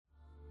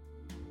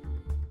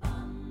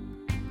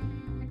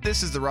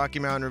This is the Rocky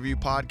Mountain Review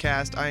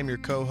Podcast. I am your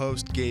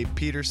co-host, Gabe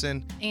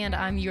Peterson. And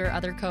I'm your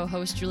other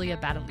co-host, Julia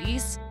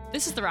Badalise.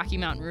 This is the Rocky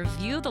Mountain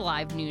Review, the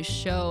live news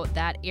show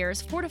that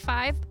airs 4 to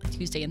 5,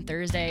 Tuesday and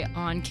Thursday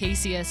on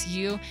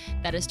KCSU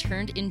that is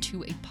turned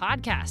into a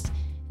podcast.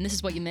 And this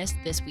is what you missed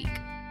this week.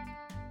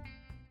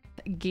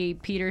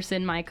 Gabe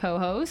Peterson, my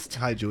co-host.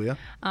 Hi, Julia.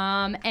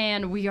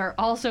 And we are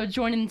also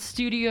joined in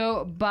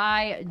studio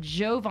by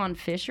Jovan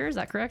Fisher. Is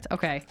that correct?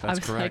 Okay. That's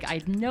correct. Like,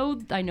 I know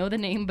the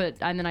name,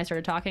 and then I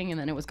started talking, and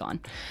then it was gone.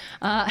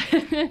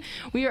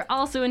 We are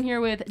also in here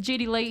with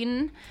JD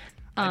Layton.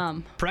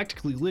 I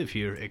practically live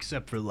here,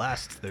 except for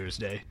last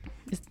Thursday.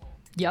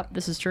 Yep,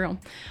 this is true.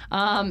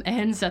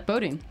 And Seth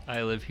Boding.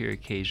 I live here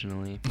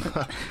occasionally.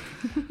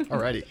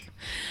 Alrighty.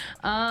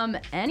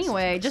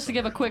 Anyway, just to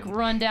give a quick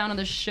rundown of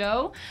the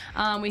show,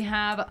 we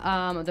have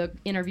the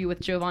interview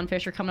with Jovan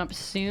Fisher coming up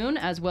soon,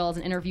 as well as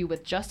an interview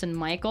with Justin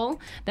Michael.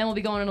 Then we'll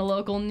be going into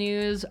local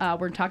news. We're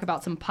going to talk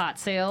about some pot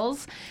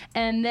sales,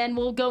 and then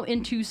we'll go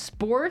into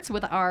sports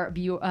with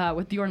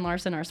with Bjorn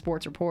Larson, our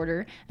sports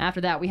reporter.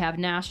 After that, we have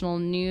national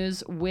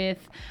news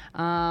with.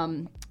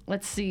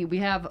 Let's see. We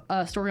have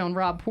a story on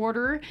Rob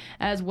Porter,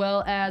 as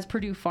well as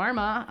Purdue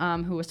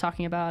Pharma, who was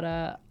talking about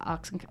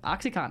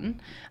OxyContin.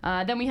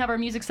 Then we have our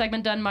music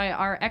segment done by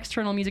our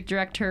external music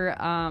director,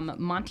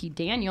 Monty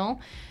Daniel.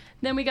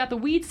 Then we got the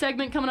weed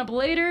segment coming up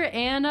later,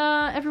 and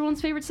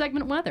everyone's favorite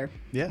segment, weather.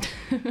 Yeah.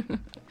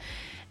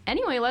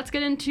 Anyway, let's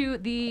get into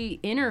the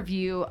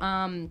interview.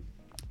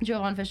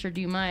 Jovan Fisher,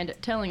 do you mind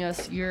telling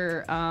us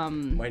your...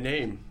 My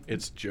name,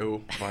 it's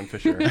Joe Von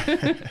Fisher.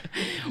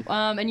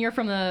 And you're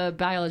from the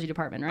biology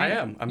department, right? I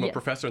am. I'm a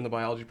professor in the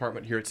biology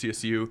department here at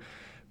CSU.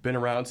 Been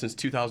around since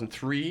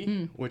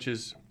 2003, which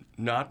is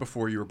not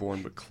before you were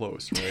born, but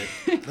close,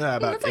 right?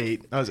 About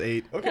 8. I was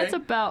 8. Okay. That's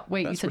about...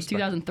 Wait, That's you said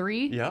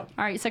 2003? Yeah. All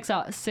right,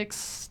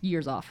 6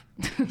 years off.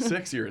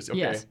 6 years. Okay.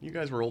 Yes. You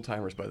guys were old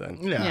timers by then.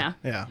 Yeah.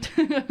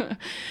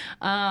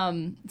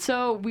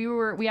 So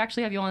we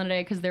actually have you on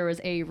today because there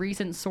was a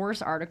recent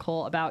Source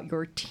article about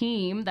your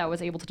team that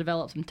was able to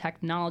develop some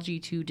technology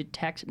to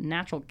detect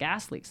natural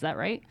gas leaks. Is that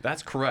right?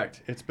 That's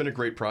correct. It's been a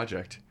great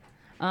project.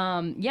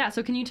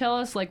 So can you tell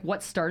us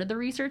what started the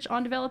research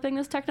on developing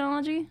this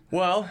technology?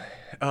 Well,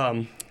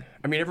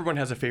 everyone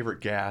has a favorite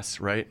gas,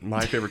 right?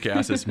 My favorite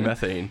gas is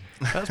methane.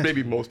 That's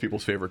maybe most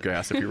people's favorite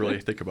gas if you really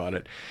think about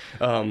it.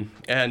 I'm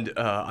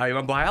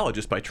a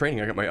biologist by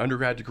training. I got my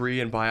undergrad degree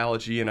in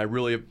biology, and I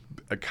really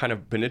have kind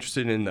of been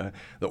interested in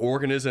the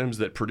organisms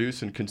that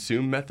produce and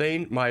consume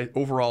methane. My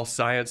overall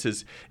science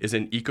is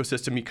in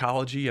ecosystem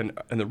ecology, and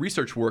the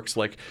research works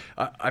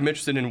I'm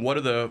interested in what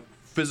are the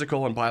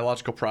physical and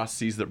biological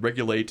processes that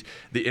regulate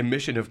the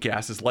emission of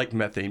gases like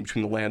methane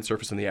between the land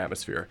surface and the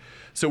atmosphere.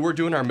 So we're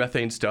doing our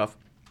methane stuff.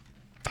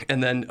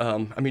 And then,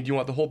 do you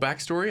want the whole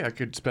backstory? I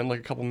could spend a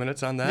couple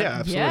minutes on that. Yeah,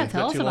 absolutely. Yeah,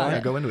 tell us about it.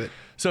 Yeah, go into it.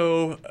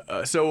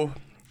 So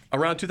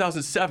around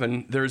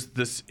 2007, there's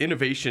this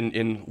innovation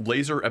in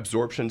laser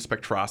absorption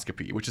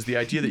spectroscopy, which is the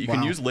idea that you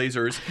can use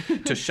lasers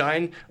to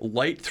shine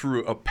light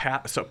through a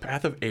path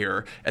of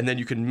air, and then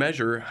you can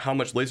measure how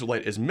much laser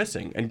light is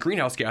missing. And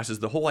greenhouse gases,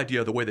 the whole idea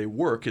of the way they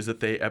work is that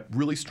they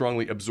really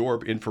strongly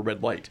absorb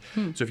infrared light.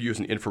 So if you use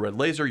an infrared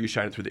laser, you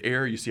shine it through the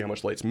air, you see how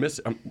much light's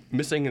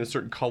missing in a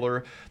certain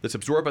color that's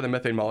absorbed by the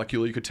methane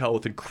molecule. You could tell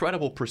with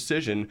incredible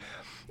precision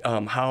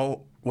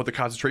what the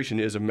concentration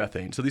is of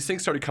methane. So these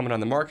things started coming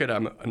on the market.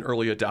 I'm an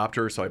early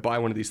adopter, so I buy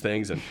one of these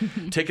things and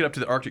take it up to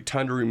the Arctic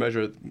tundra. We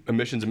measure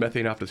emissions of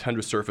methane off the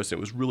tundra surface. It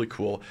was really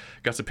cool.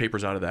 Got some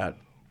papers out of that.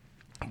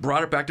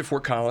 Brought it back to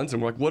Fort Collins,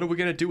 and we're like, what are we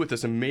going to do with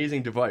this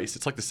amazing device?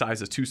 It's like the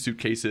size of 2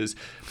 suitcases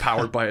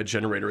powered by a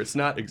generator. It's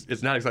not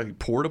exactly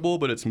portable,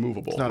 but it's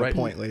movable. It's not right? a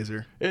point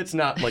laser. It's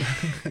not like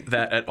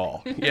that at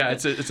all. Yeah,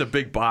 it's a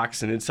big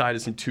box, and inside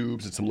is some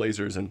tubes and some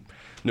lasers and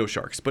no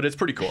sharks, but it's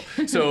pretty cool.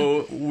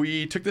 So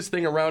we took this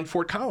thing around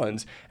Fort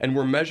Collins, and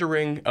we're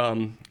measuring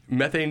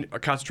methane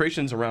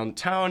concentrations around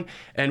town,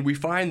 and we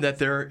find that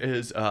there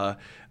is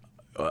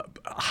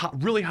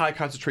really high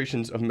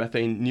concentrations of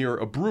methane near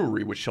a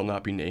brewery, which shall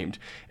not be named.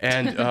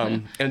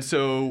 And and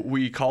so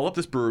we call up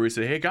this brewery and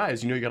say, hey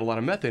guys, you got a lot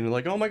of methane. And they're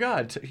like, oh my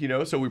God,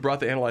 so we brought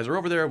the analyzer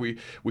over there. We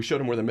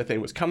showed them where the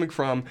methane was coming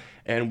from,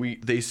 and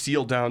they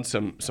sealed down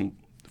some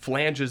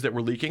flanges that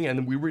were leaking,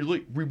 and we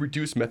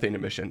reduced methane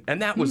emission.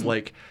 And that was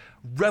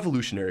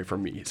revolutionary for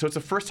me. So it's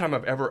the first time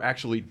I've ever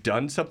actually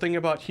done something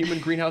about human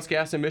greenhouse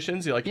gas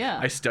emissions.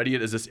 I study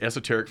it as this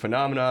esoteric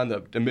phenomenon.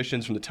 The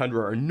emissions from the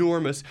tundra are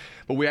enormous,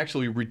 but we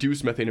actually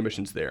reduce methane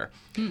emissions there.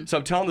 So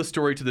I'm telling the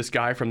story to this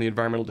guy from the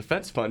Environmental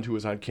Defense Fund who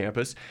was on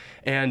campus,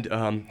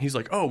 and he's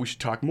like, oh, we should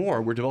talk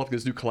more. We're developing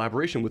this new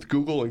collaboration with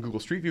Google and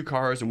Google Street View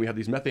cars, and we have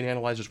these methane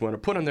analyzers we want to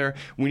put on there.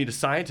 We need a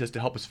scientist to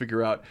help us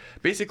figure out,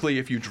 basically,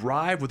 if you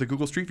drive with a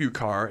Google Street View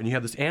car and you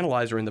have this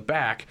analyzer in the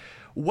back,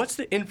 what's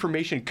the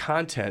information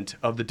content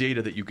of the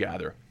data that you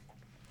gather?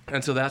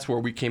 And so that's where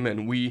we came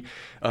in. We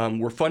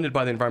were funded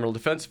by the Environmental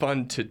Defense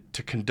Fund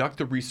to conduct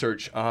the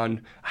research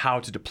on how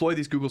to deploy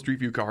these Google Street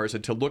View cars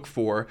and to look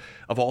for,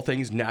 of all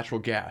things, natural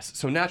gas.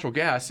 So natural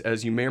gas,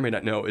 as you may or may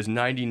not know, is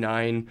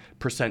 99%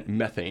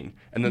 methane.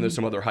 And then there's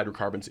some other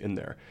hydrocarbons in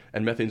there.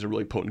 And methane is a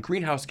really potent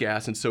greenhouse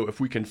gas. And so if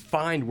we can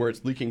find where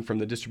it's leaking from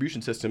the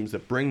distribution systems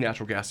that bring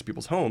natural gas to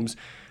people's homes,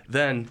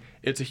 then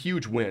it's a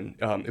huge win.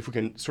 If we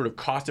can sort of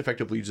cost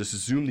effectively just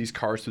zoom these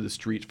cars through the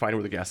street, find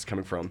where the gas is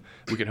coming from,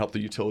 we can help the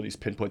utilities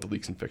pinpoint the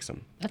leaks and fix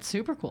them. That's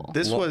super cool.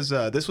 This was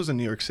in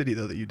New York City,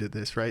 though, that you did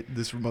this, right?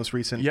 This most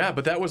recent? Yeah,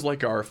 but that was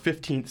like our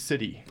 15th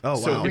city. Oh, wow.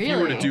 So if you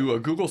were to Really? do a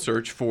Google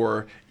search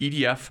for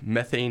EDF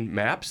methane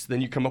maps,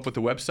 then you come up with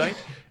the website,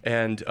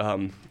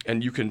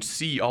 and you can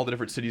see all the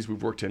different cities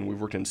we've worked in.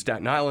 We've worked in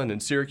Staten Island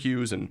and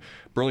Syracuse and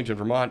Burlington,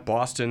 Vermont,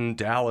 Boston,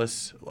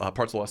 Dallas,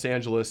 parts of Los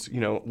Angeles. You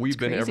know, we've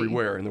been crazy.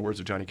 everywhere, in the words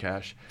of Johnny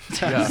Cash.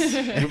 Yeah,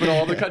 we've been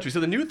all over the country. So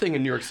the new thing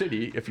in New York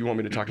City, if you want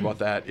me to talk about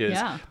that,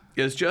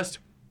 is just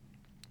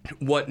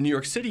what New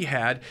York City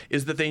had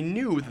is that they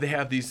knew that they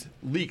have these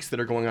leaks that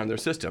are going on in their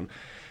system.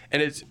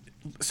 And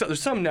so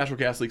there's some natural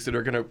gas leaks that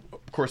are going to,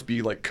 of course,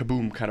 be like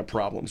kaboom kind of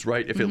problems,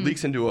 right? If it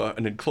leaks into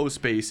an enclosed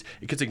space,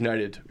 it gets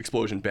ignited,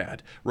 explosion,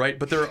 bad, right?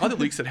 But there are other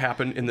leaks that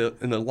happen in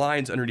the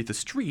lines underneath the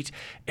street,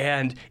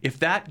 and if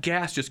that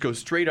gas just goes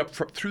straight up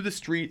through the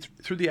street,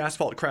 through the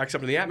asphalt cracks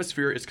up into the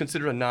atmosphere, it's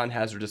considered a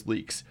non-hazardous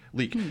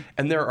leak.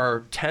 And there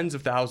are tens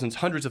of thousands,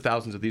 hundreds of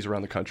thousands of these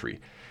around the country.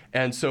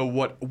 And so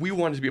what we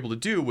wanted to be able to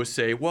do was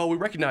say, well, we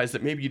recognize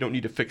that maybe you don't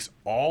need to fix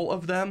all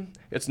of them.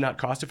 It's not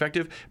cost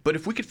effective. But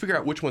if we could figure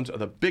out which ones are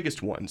the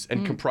biggest ones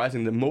and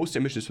comprising the most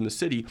emissions from the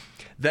city,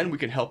 then we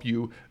can help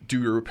you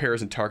do your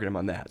repairs and target them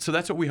on that. So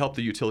that's what we helped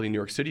the utility in New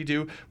York City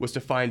do, was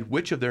to find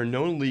which of their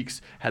known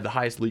leaks had the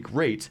highest leak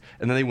rates,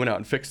 and then they went out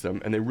and fixed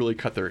them, and they really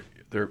cut their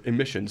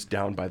emissions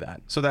down by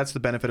that. So that's the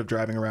benefit of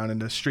driving around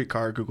in a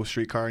streetcar, Google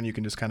Streetcar, and you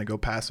can just kind of go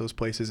past those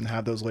places and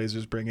have those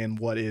lasers bring in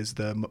what is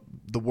the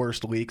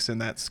worst leaks in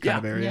that kind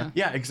of area.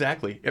 Yeah,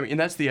 exactly. I mean, and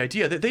that's the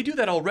idea. They do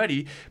that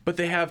already, but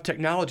they have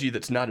technology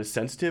that's not as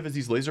sensitive as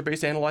these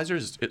laser-based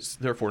analyzers. It's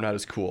therefore not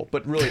as cool,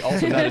 but really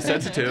also not as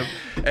sensitive.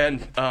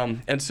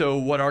 And so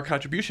what our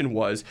contribution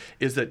was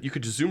is that you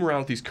could just zoom around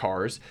with these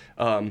cars,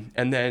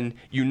 and then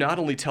you not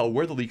only tell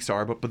where the leaks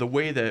are, but the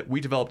way that we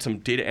developed some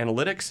data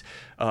analytics.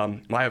 I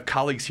have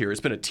colleagues here. It's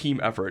been a team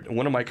effort.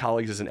 One of my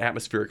colleagues is an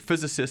atmospheric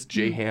physicist,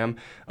 Jay Ham,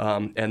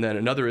 and then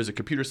another is a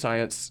computer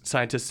scientist,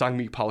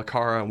 Sangmi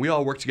Palakara, and we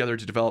all work together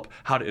to develop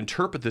how to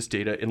interpret this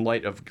data in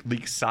light of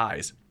leak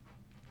size.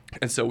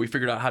 And so we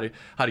figured out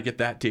how to get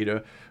that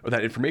data or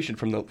that information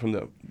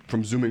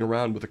from zooming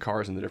around with the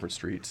cars in the different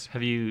streets.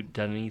 Have you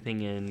done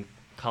anything in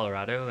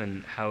Colorado,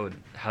 and how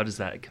does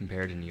that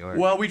compare to New York?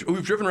 Well,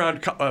 we've driven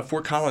around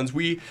Fort Collins.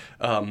 We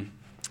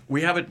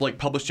haven't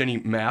published any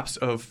maps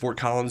of Fort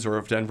Collins or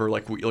of Denver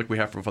like we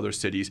have from other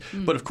cities.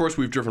 But of course,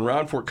 we've driven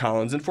around Fort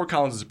Collins, and Fort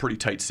Collins is a pretty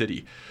tight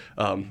city,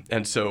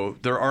 and so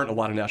there aren't a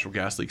lot of natural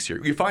gas leaks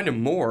here. You find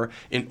them more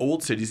in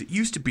old cities. It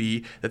used to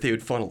be that they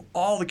would funnel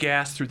all the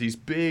gas through these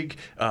big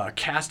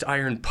cast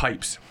iron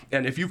pipes.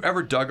 And if you've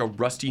ever dug a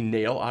rusty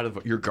nail out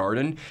of your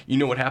garden, you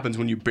know what happens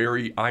when you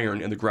bury iron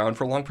in the ground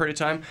for a long period of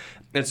time.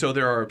 And so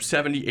there are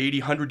 70,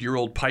 80,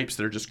 100-year-old pipes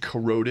that are just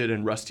corroded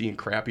and rusty and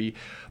crappy.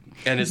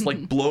 And it's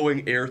like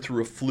blowing air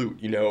through a flute,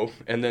 you know?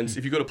 And then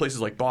if you go to places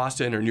like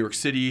Boston or New York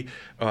City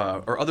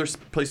or other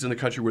places in the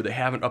country where they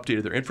haven't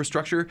updated their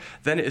infrastructure,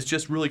 then it's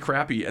just really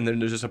crappy. And then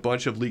there's just a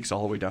bunch of leaks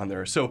all the way down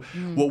there. So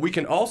what we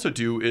can also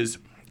do is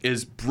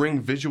bring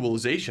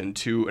visualization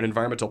to an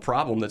environmental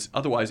problem that's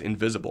otherwise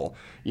invisible.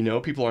 You know,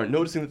 people aren't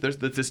noticing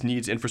that this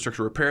needs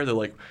infrastructure repair. They're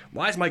like,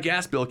 why does my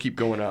gas bill keep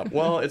going up?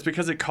 Well, it's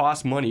because it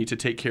costs money to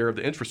take care of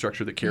the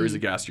infrastructure that carries the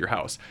gas to your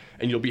house.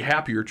 And you'll be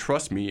happier,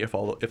 trust me, if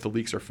the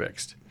leaks are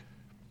fixed.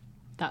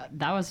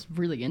 That was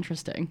really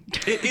interesting.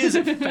 It is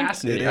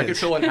fascinating. I could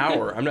fill an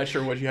hour. I'm not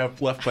sure what you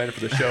have left planned for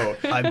the show.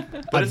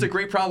 But it's a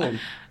great problem.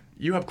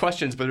 You have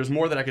questions, but there's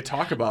more that I could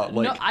talk about.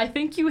 No, I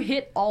think you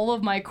hit all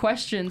of my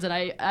questions, and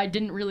I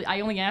didn't really. I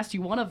only asked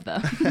you one of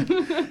them.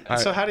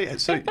 So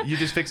so you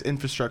just fix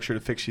infrastructure to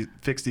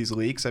fix these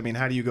leaks? I mean,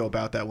 how do you go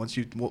about that? Once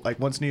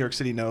New York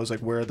City knows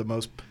where the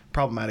most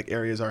problematic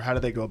areas are, how do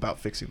they go about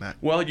fixing that?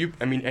 Well,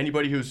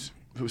 anybody who's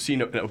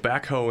seen a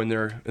backhoe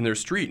in their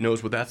street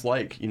knows what that's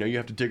like. You know, you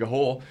have to dig a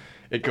hole.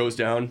 It goes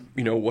down,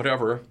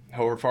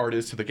 however far it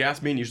is to the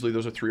gas main. Usually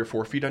those are 3 or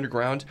 4 feet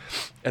underground.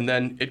 And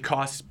then it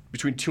costs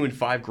between $2,000 and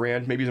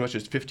 $5,000, maybe as much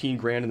as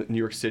 $15,000 in New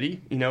York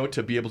City,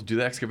 to be able to do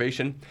that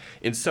excavation.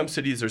 In some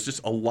cities, there's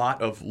just a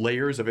lot of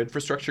layers of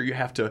infrastructure you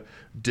have to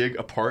dig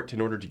apart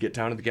in order to get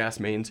down to the gas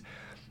mains.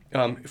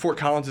 Fort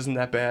Collins isn't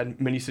that bad.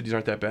 Many cities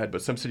aren't that bad,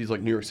 but some cities like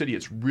New York City,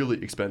 it's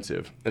really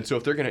expensive. And so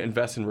if they're going to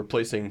invest in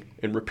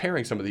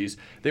repairing some of these,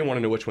 they want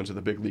to know which ones are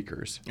the big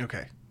leakers.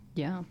 Okay.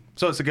 Yeah.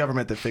 So it's the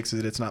government that fixes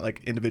it. It's not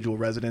like individual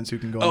residents who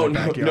can go in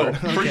their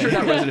backyard. No, for sure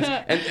not residents.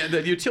 And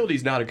the utility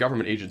is not a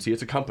government agency.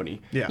 It's a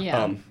company.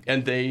 Yeah.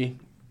 And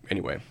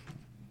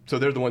so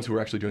they're the ones who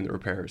are actually doing the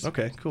repairs.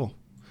 Okay, cool.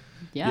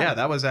 Yeah,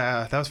 that was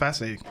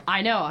fascinating.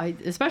 I know,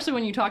 especially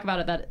when you talk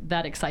about it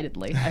that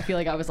excitedly. I feel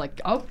like I was like,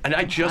 oh. And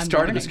I just I'm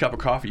started learning. this cup of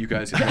coffee, you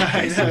guys.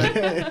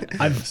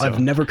 I've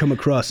never come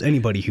across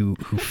anybody who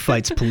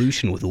fights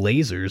pollution with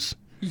lasers.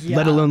 Yeah.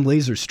 Let alone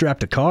lasers strapped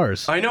to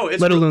cars. I know.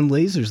 Let alone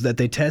lasers that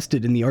they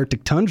tested in the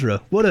Arctic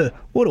tundra. What a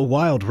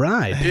wild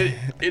ride.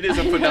 It is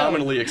a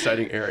phenomenally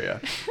exciting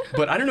area.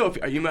 But I don't know if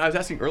I was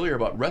asking earlier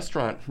about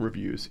restaurant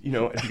reviews. You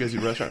know, if you guys do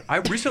restaurant. I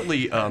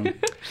recently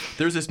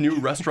there's this new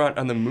restaurant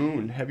on the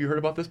moon. Have you heard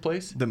about this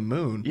place? The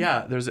moon.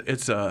 Yeah,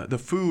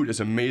 the food is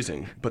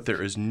amazing, but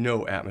there is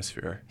no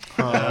atmosphere.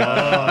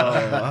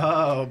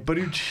 Oh, but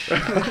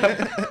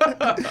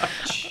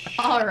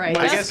All right,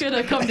 I that's guess-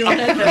 gonna come to an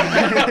end.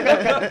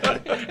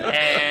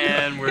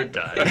 And we're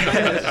done.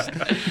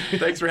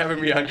 Thanks for having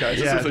me on, guys.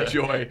 This Yeah. was a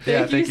joy.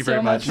 Yeah, thank you very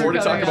so much. for More to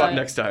talk coming about on.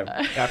 next time.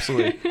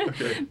 Absolutely.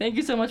 Okay. Thank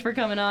you so much for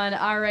coming on.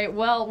 All right,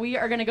 well, we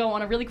are going to go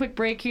on a really quick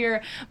break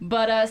here,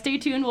 but stay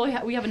tuned.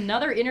 We have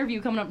another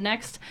interview coming up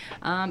next.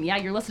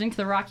 You're listening to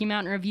the Rocky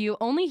Mountain Review,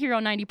 only here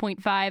on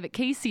 90.5 at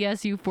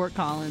KCSU Fort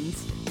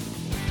Collins.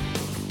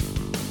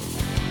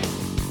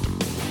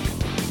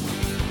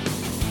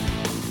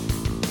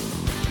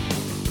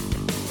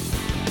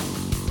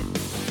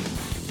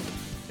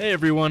 Hey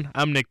everyone,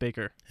 I'm Nick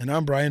Baker. And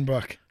I'm Brian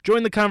Buck,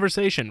 Join the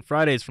conversation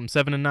Fridays from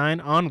 7 to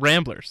 9 on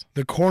Ramblers,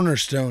 the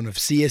cornerstone of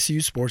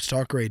CSU Sports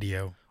Talk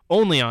Radio.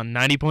 only on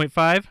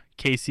 90.5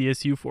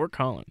 KCSU Fort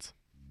Collins.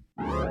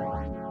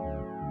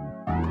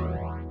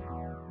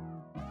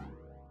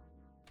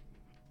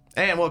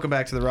 And welcome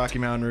back to the Rocky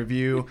Mountain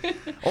Review.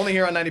 Only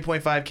here on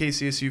 90.5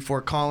 KCSU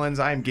Fort Collins.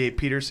 I am Gabe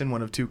Peterson,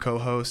 one of two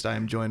co-hosts. I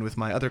am joined with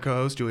my other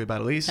co-host, Julia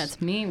Badalise. That's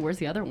me. Where's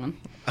the other one?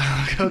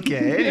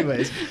 Okay,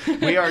 anyways.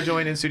 We are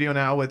joined in studio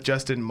now with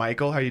Justin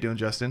Michael. How are you doing,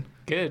 Justin?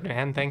 Good,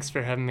 man. Thanks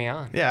for having me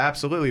on. Yeah,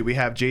 absolutely. We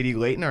have JD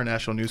Layton, our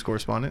national news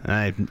correspondent.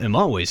 I am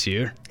always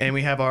here. And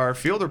we have our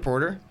field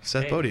reporter,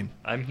 Seth Bodine.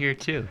 I'm here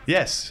too.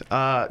 Yes,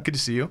 good to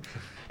see you.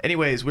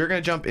 Anyways, we're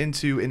going to jump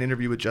into an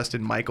interview with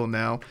Justin Michael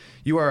now.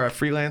 You are a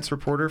freelance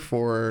reporter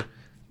for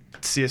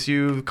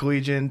CSU,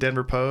 Collegian,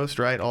 Denver Post,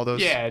 right? All those?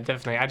 Yeah,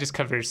 definitely. I just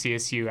cover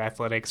CSU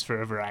athletics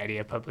for a variety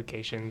of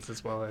publications,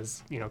 as well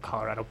as,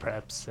 Colorado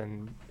Preps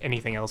and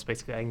anything else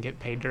basically I can get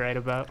paid to write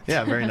about.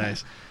 Yeah, very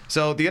nice.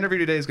 So the interview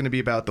today is going to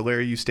be about the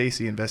Larry Eustace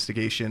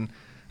investigation.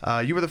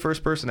 You were the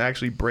first person to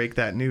actually break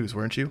that news,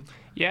 weren't you?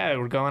 Yeah,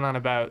 we're going on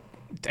about,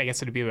 I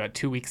guess it'd be about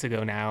 2 weeks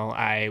ago now.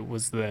 I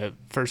was the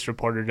first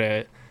reporter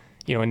to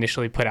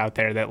initially put out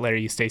there that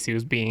Larry Eustace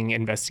was being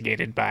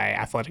investigated by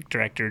athletic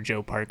director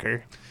Joe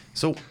Parker.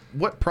 So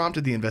what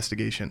prompted the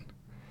investigation?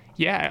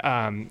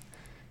 Yeah,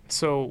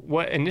 so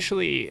what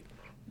initially,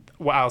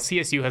 while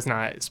CSU has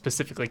not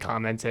specifically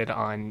commented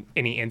on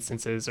any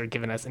instances or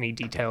given us any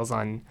details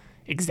on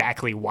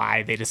exactly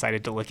why they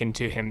decided to look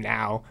into him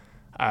now,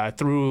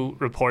 through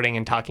reporting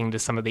and talking to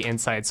some of the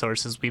inside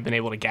sources, we've been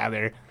able to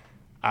gather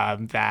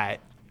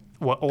that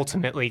what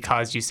ultimately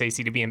caused Eustace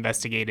to be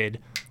investigated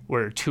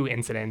were two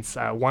incidents.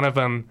 One of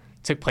them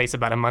took place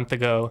about a month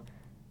ago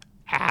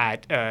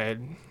at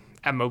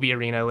Moby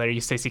Arena. Larry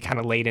Eustace kind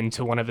of laid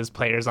into one of his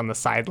players on the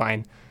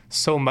sideline,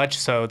 so much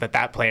so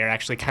that player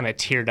actually kind of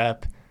teared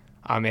up,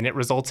 and it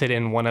resulted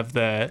in one of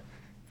the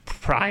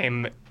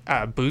prime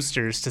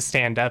boosters to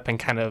stand up and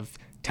kind of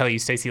tell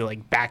Eustace to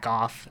back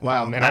off.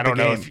 Wow, And at I don't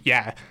the know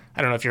game.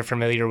 I don't know if you're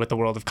familiar with the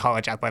world of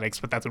college athletics,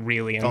 but that's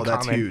really uncommon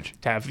that's huge.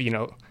 to have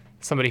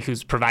somebody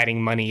who's providing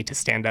money to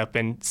stand up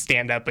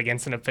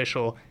against an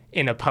official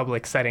in a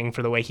public setting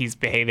for the way he's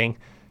behaving.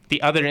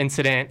 The other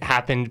incident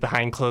happened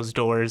behind closed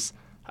doors.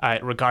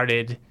 It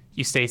regarded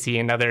Eustace,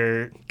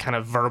 another kind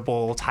of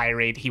verbal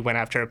tirade. He went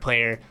after a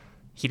player.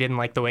 He didn't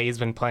like the way he's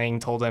been playing,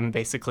 told him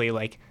basically,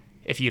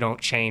 if you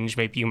don't change,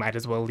 maybe you might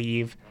as well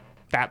leave.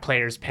 That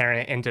player's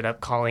parent ended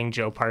up calling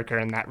Joe Parker,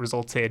 and that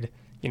resulted,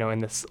 in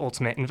this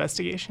ultimate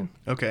investigation.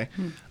 Okay.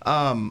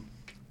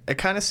 It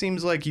kind of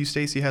seems like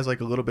Eustace has a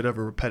little bit of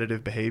a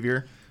repetitive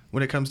behavior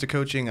when it comes to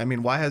coaching. I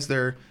mean, why has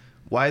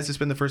this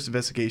been the first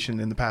investigation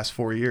in the past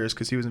 4 years?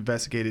 Because he was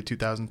investigated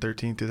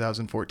 2013,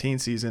 2014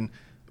 season.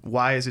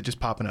 Why is it just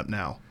popping up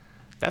now?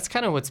 That's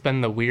kind of what's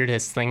been the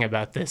weirdest thing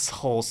about this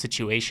whole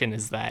situation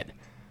is that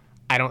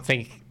I don't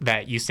think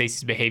that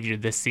Eustace's behavior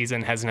this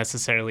season has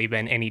necessarily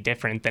been any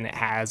different than it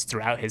has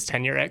throughout his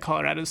tenure at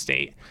Colorado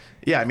State.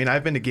 Yeah, I mean,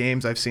 I've been to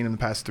games I've seen in the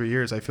past 3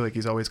 years. I feel like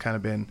he's always kind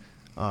of been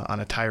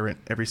on a tyrant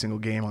every single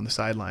game on the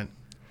sideline.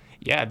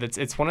 Yeah,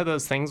 it's one of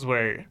those things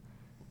where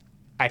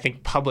I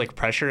think public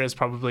pressure is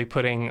probably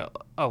putting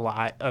a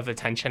lot of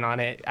attention on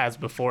it. As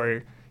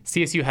before,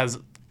 CSU has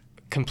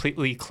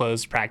completely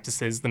closed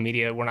practices. The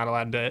media, we're not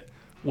allowed to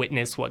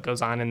witness what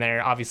goes on in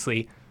there.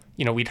 Obviously,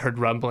 we'd heard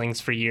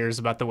rumblings for years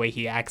about the way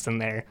he acts in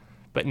there,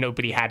 but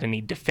nobody had any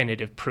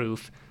definitive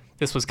proof.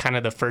 This was kind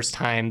of the first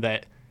time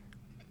that,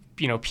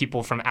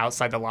 people from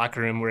outside the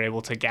locker room were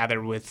able to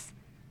gather with,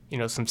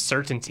 some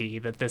certainty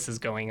that this is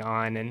going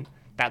on. And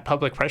that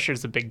public pressure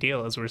is a big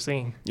deal, as we're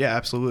seeing. Yeah,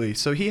 absolutely.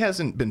 So he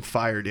hasn't been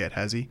fired yet,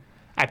 has he?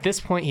 At this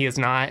point, he is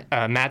not.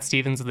 Matt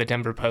Stevens of the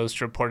Denver Post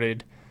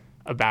reported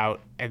about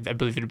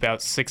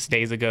 6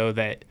 days ago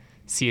that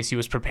CSU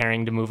was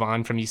preparing to move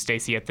on from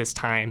Eustachy at this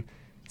time.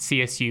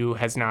 CSU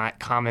has not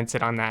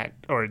commented on that,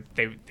 or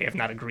they have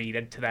not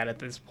agreed to that at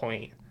this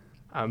point.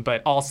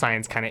 But all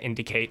signs kind of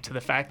indicate to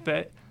the fact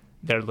that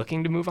they're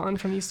looking to move on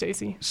from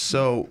Eustachy.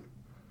 So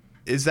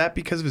is that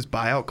because of his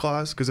buyout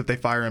clause? Because if they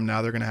fire him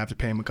now, they're going to have to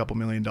pay him a couple $1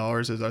 million.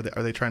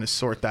 Are they trying to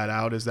sort that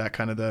out? Is that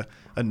kind of the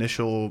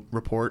initial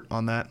report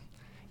on that?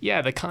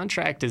 Yeah, the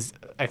contract is,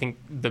 I think,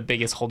 the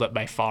biggest holdup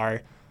by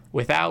far.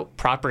 Without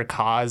proper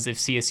cause, if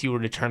CSU were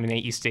to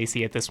terminate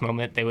Eustachy at this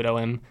moment, they would owe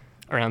him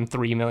around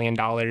 $3 million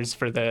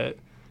for the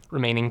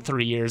remaining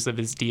 3 years of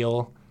his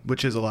deal.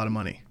 Which is a lot of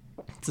money.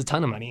 It's a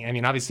ton of money. I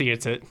mean, obviously,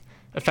 it's a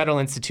federal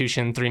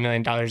institution. $3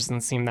 million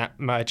doesn't seem that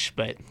much,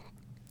 but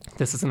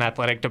this is an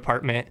athletic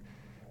department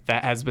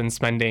that has been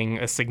spending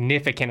a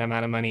significant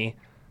amount of money,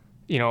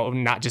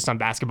 not just on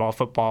basketball,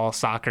 football,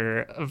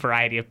 soccer, a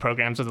variety of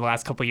programs over the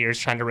last couple of years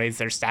trying to raise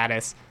their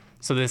status.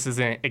 So this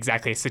isn't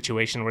exactly a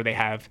situation where they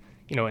have,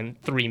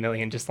 and $3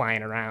 million just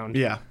lying around.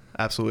 Yeah,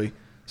 absolutely.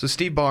 So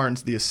Steve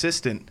Barnes, the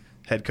assistant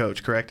head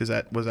coach, correct? Was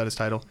that his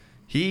title?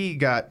 He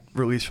got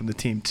released from the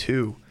team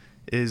too.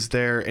 Is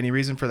there any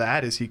reason for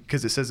that? Is he,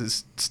 because it says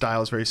his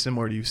style is very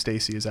similar to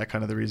Eustachy? Is that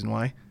kind of the reason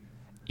why?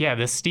 Yeah,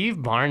 the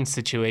Steve Barnes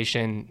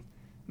situation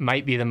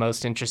might be the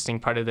most interesting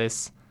part of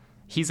this.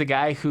 He's a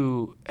guy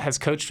who has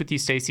coached with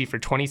Eustachy for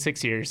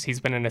 26 years. He's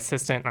been an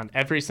assistant on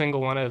every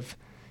single one of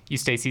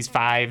Eustachy's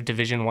 5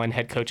 Division I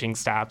head coaching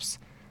stops.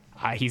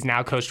 He's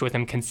now coached with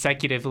him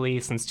consecutively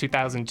since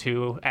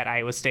 2002 at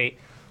Iowa State.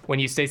 When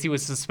Eustachy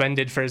was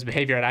suspended for his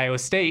behavior at Iowa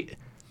State,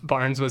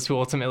 Barnes was who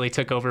ultimately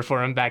took over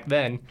for him back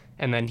then,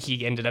 and then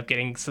he ended up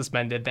getting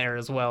suspended there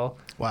as well.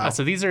 Wow.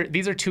 So these are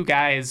two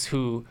guys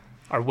who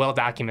are well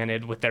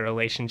documented with their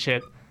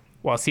relationship.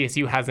 While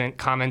CSU hasn't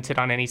commented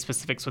on any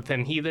specifics with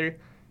him either,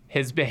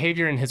 his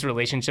behavior and his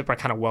relationship are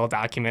kind of well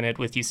documented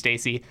with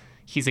Eustachy.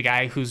 He's a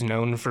guy who's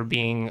known for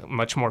being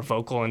much more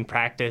vocal in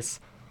practice,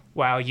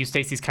 while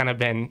Eustachy's kind of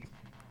been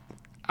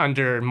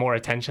under more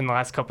attention the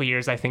last couple of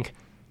years. I think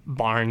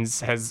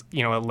Barnes has,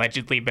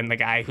 allegedly been the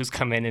guy who's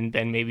come in and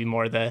been maybe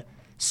more the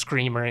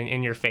screamer and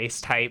in-your-face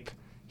type.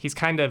 He's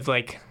kind of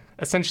like,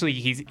 essentially,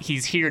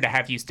 he's here to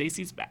have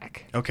Eustachy's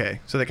back. Okay,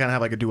 so they kind of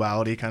have like a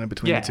duality kind of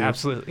between the two? Yeah,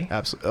 absolutely.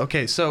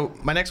 Okay, so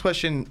my next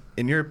question,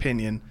 in your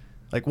opinion,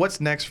 like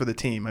what's next for the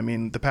team? I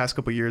mean, the past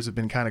couple of years have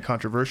been kind of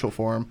controversial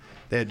for him.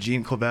 They had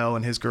Gene Clavel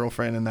and his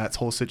girlfriend and that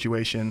whole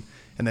situation.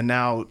 And then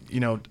now,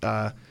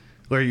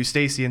 Larry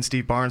Eustachy and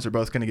Steve Barnes are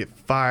both going to get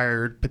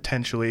fired,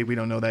 potentially. We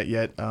don't know that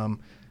yet.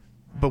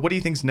 But what do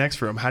you think's next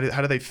for them? How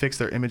do they fix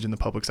their image in the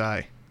public's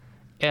eye?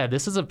 Yeah,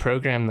 this is a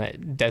program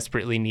that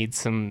desperately needs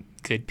some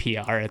good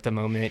PR at the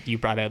moment. You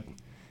brought up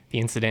the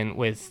incident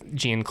with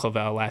Gene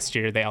Clavel last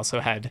year. They also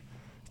had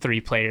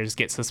 3 players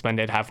get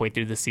suspended halfway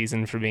through the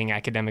season for being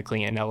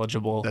academically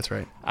ineligible. That's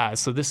right.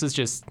 So this is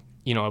just,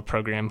 a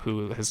program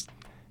who has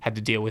had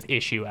to deal with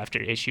issue after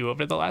issue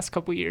over the last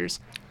couple years.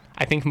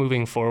 I think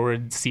moving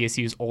forward,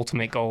 CSU's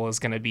ultimate goal is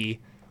going to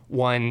be,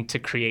 1, to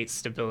create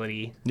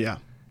stability. Yeah.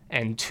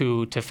 And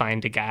 2, to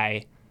find a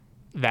guy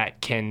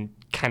that can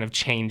kind of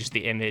change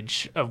the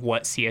image of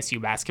what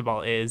CSU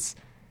basketball is.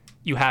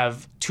 You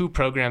have 2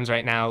 programs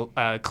right now.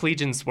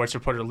 Collegian sports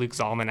reporter Luke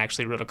Zalman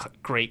actually wrote a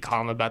great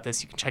column about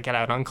this. You can check it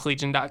out on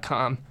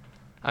collegian.com.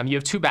 You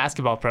have 2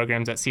 basketball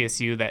programs at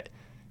CSU that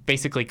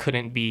basically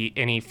couldn't be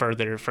any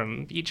further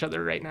from each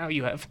other right now.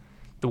 You have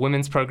the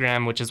women's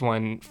program, which has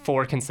won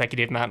 4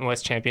 consecutive Mountain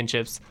West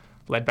championships,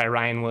 led by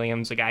Ryan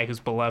Williams, a guy who's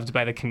beloved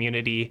by the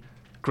community,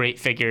 great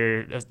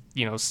figure,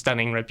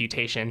 stunning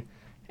reputation.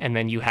 And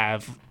then you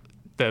have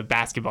the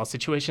basketball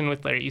situation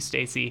with Larry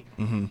Eustachy.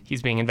 Mm-hmm.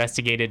 He's being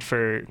investigated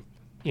for,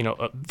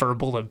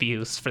 verbal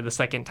abuse for the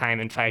second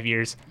time in 5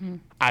 years. Mm.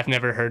 I've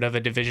never heard of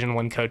a Division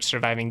I coach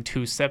surviving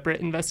 2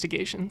 separate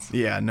investigations.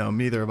 Yeah, no,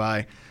 neither have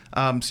I.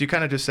 So you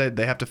kind of just said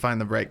they have to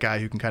find the right guy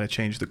who can kind of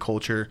change the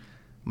culture.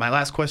 My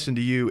last question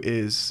to you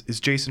is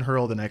Jason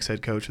Hurl the next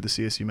head coach of the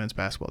CSU men's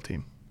basketball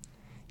team?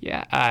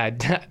 Yeah,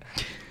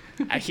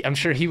 I'm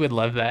sure he would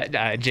love that.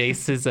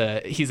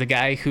 Jace he's a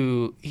guy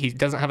who he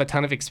doesn't have a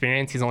ton of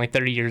experience. He's only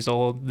 30 years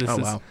old. This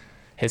is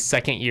his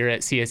second year at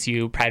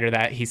CSU. Prior to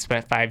that, he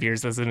spent 5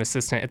 years as an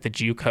assistant at the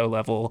JUCO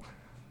level.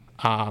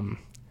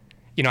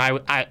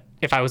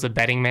 If I was a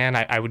betting man,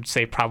 I would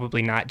say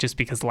probably not, just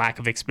because lack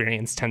of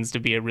experience tends to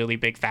be a really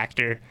big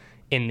factor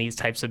in these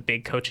types of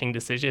big coaching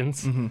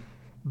decisions. Mm-hmm.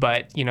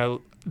 But,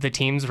 the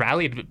teams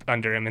rallied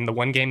under him. In the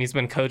one game he's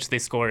been coached, they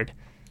scored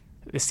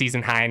the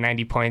season high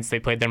 90 points. They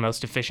played their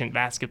most efficient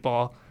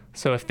basketball.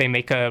 So if they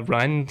make a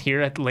run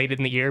here late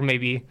in the year,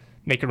 maybe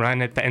make a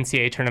run at the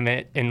NCAA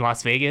tournament in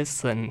Las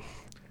Vegas, then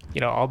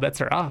all bets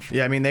are off.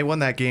 Yeah, I mean, they won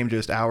that game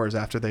just hours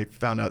after they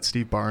found out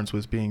Steve Barnes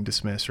was being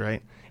dismissed,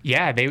 right?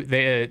 Yeah,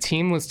 the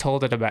team was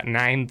told at about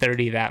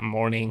 9:30 that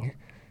morning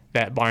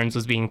that Barnes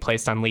was being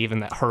placed on leave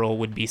and that Hurl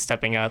would be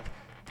stepping up.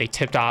 They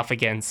tipped off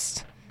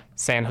against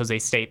San Jose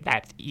State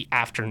that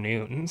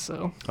afternoon.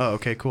 So. Oh,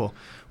 okay, cool.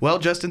 Well,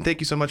 Justin, thank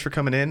you so much for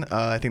coming in.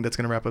 I think that's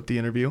going to wrap up the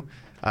interview.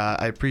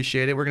 I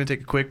appreciate it. We're going to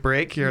take a quick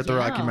break here at the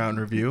Rocky Mountain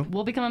Review.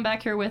 We'll be coming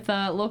back here with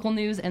local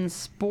news and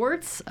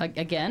sports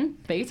again,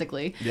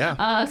 basically.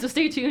 Yeah. So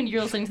stay tuned.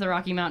 You're listening to the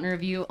Rocky Mountain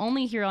Review,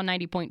 only here on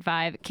 90.5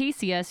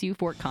 KCSU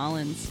Fort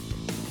Collins.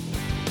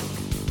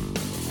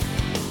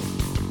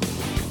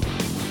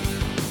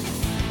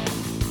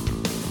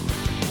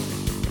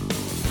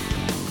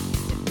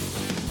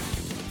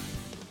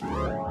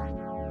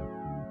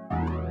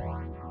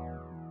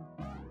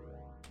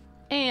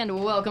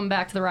 And welcome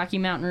back to the Rocky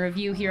Mountain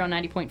Review here on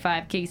 90.5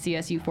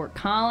 KCSU Fort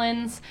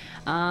Collins.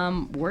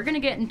 We're going to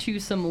get into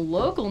some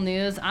local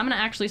news. I'm going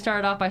to actually start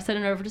it off by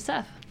sending it over to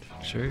Seth.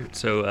 Sure.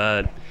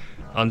 So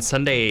on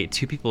Sunday,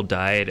 2 people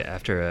died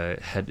after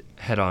a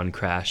head-on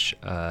crash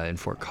in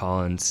Fort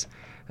Collins.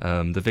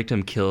 The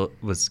victim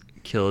was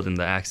killed in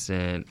the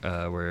accident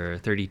were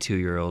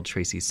 32-year-old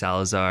Tracy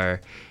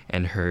Salazar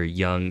and her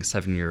young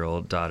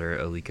 7-year-old daughter,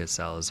 Alika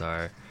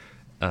Salazar.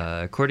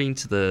 According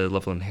to the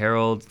Loveland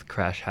Herald, the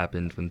crash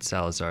happened when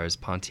Salazar's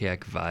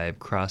Pontiac Vibe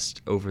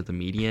crossed over the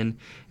median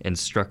and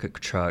struck a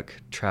truck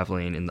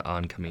traveling in the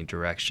oncoming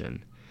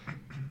direction.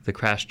 The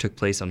crash took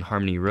place on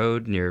Harmony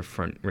Road near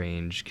Front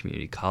Range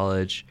Community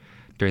College.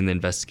 During the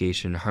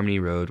investigation, Harmony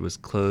Road was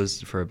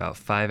closed for about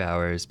 5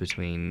 hours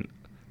between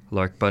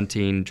Lark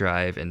Bunting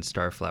Drive and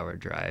Starflower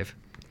Drive.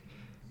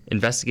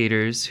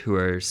 Investigators, who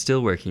are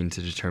still working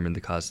to determine the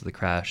cause of the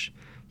crash,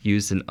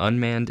 used an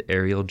unmanned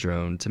aerial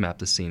drone to map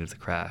the scene of the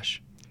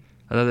crash.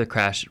 Another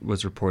crash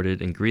was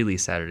reported in Greeley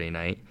Saturday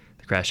night.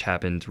 The crash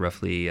happened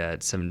roughly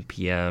at 7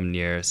 p.m.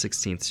 near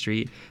 16th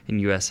Street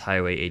and U.S.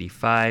 Highway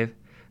 85.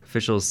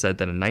 Officials said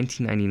that a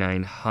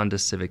 1999 Honda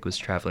Civic was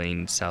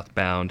traveling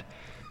southbound,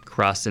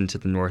 crossed into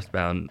the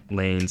northbound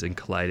lanes, and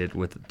collided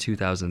with a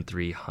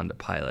 2003 Honda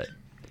Pilot.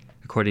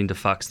 According to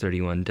Fox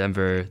 31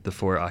 Denver, the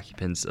 4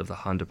 occupants of the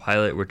Honda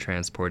Pilot were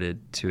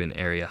transported to an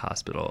area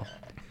hospital.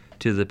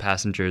 2 of the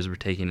passengers were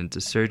taken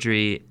into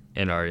surgery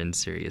and are in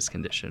serious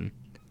condition.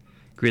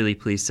 Greeley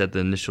police said the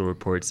initial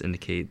reports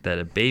indicate that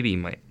a baby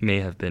may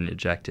have been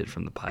ejected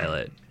from the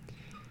Pilot.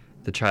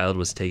 The child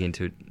was taken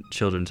to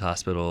Children's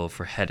Hospital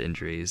for head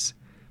injuries.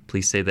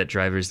 Police say that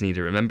drivers need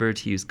to remember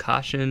to use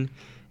caution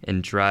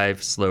and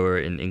drive slower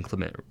in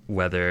inclement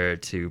weather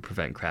to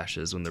prevent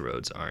crashes when the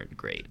roads aren't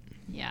great.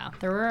 Yeah,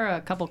 there were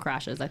a couple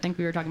crashes. I think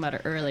we were talking about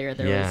it earlier.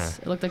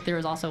 It looked like there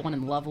was also one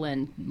in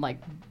Loveland,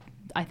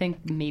 I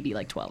think maybe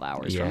 12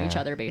 hours from each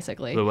other,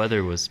 basically. The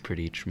weather was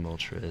pretty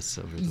tumultuous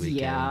over the weekend.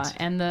 Yeah,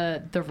 and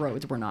the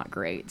roads were not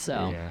great.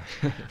 So,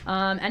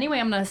 anyway,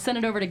 I'm gonna send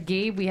it over to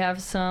Gabe. We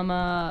have some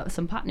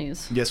pot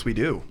news. Yes, we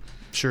do.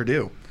 Sure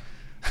do.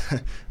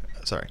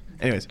 Sorry.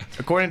 Anyways,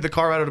 according to the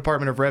Colorado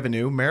Department of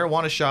Revenue,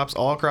 marijuana shops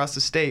all across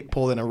the state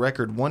pulled in a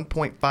record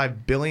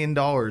 $1.5 billion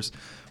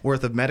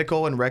worth of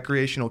medical and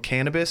recreational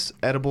cannabis,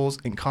 edibles,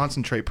 and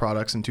concentrate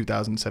products in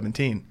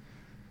 2017.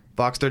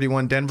 Fox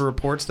 31 Denver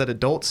reports that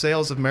adult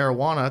sales of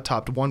marijuana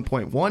topped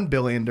 $1.1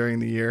 billion during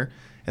the year,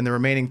 and the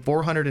remaining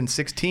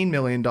 $416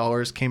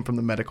 million came from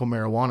the medical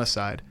marijuana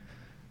side.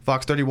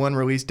 Fox 31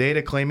 released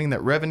data claiming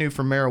that revenue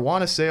from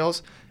marijuana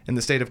sales in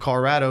the state of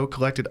Colorado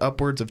collected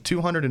upwards of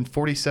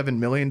 $247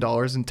 million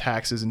in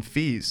taxes and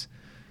fees.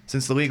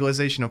 Since the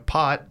legalization of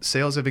pot,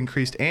 sales have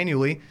increased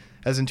annually,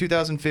 as in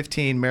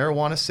 2015,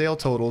 marijuana sale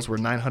totals were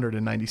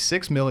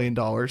 $996 million,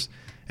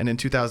 and in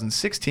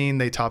 2016,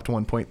 they topped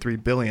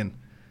 $1.3 billion.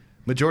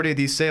 Majority of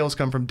these sales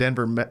come from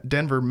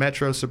Denver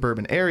metro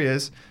suburban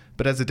areas,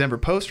 but as the Denver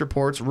Post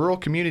reports, rural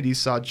communities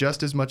saw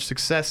just as much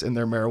success in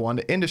their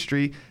marijuana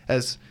industry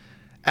as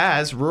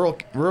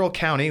rural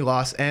county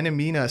Las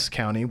Animas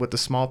County, with a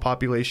small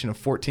population of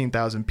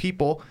 14,000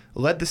 people,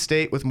 led the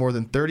state with more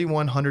than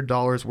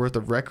 $3,100 worth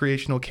of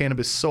recreational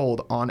cannabis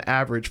sold on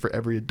average for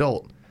every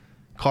adult.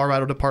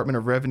 Colorado Department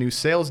of Revenue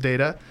sales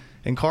data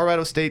and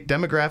Colorado State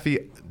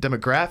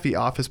Demography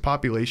Office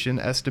population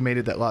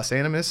estimated that Las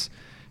Animas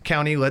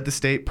County led the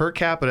state per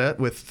capita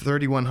with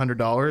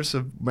 $3,100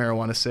 of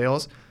marijuana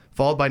sales,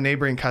 followed by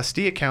neighboring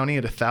Castilla County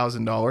at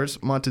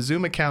 $1,000.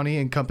 Montezuma County,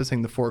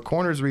 encompassing the Four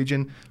Corners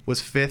region, was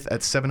 5th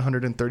at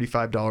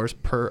 $735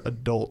 per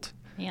adult.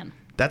 Man.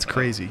 That's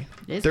crazy.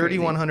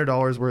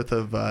 $3,100 worth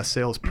of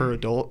sales per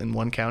adult in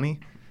one county.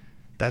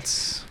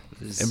 That's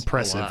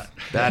impressive.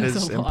 That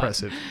is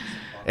impressive.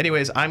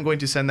 Anyways, I'm going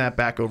to send that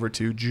back over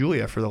to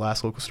Julia for the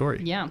last local story.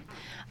 Yeah.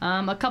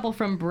 A couple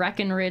from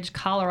Breckenridge,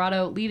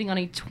 Colorado, leaving on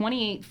a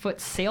 28-foot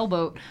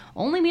sailboat,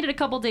 only made it a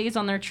couple days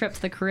on their trip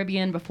to the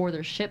Caribbean before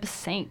their ship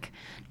sank.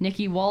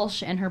 Nikki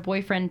Walsh and her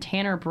boyfriend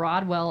Tanner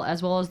Broadwell,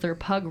 as well as their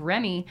pug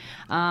Remy,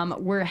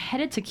 were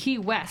headed to Key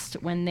West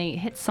when they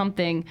hit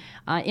something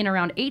in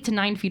around 8 to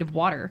 9 feet of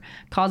water,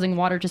 causing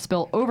water to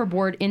spill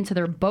overboard into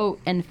their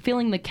boat and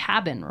filling the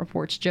cabin,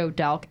 reports Joe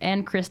Dalk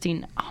and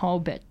Christine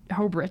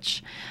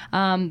Hobridge.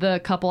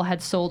 The couple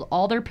had sold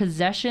all their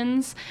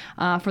possessions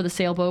for the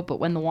sailboat, but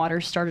when the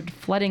water started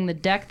flooding the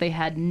deck, they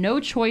had no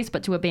choice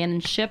but to abandon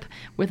ship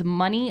with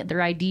money,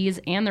 their IDs,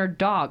 and their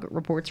dog,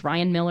 reports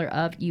Ryan Miller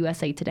of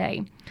USA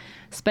Today.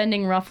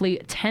 Spending roughly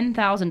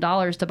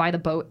 $10,000 to buy the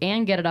boat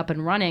and get it up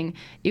and running,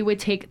 it would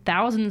take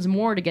thousands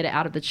more to get it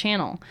out of the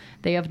channel.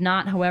 They have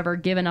not, however,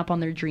 given up on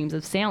their dreams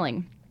of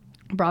sailing.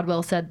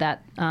 Broadwell said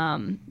that,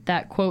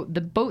 quote,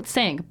 the boat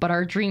sank, but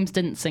our dreams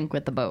didn't sink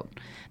with the boat.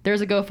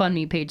 There's a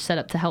GoFundMe page set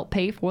up to help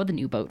pay for the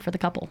new boat for the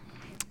couple.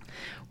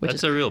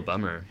 That's a real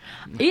bummer.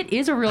 It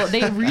is a real.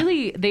 They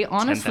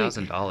honestly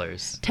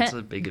 $10,000. That's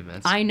a big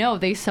investment. I know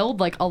they sold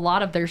like a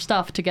lot of their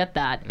stuff to get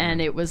that, and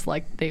it was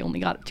like they only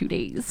got it 2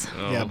 days.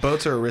 Oh. Yeah,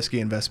 boats are a risky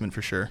investment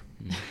for sure.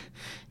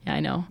 Yeah, I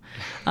know.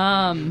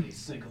 They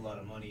sink a lot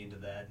of money into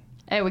that.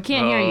 Hey, we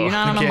can't hear you. You're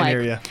not on a Can't mic.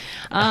 hear you.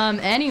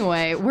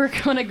 Anyway, we're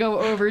gonna go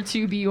over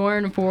to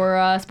Bjorn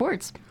for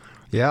sports.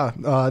 Yeah,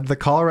 the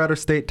Colorado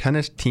State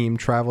tennis team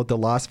traveled to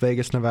Las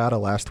Vegas, Nevada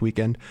last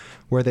weekend,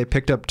 where they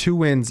picked up 2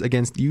 wins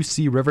against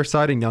UC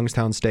Riverside and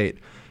Youngstown State.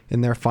 In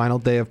their final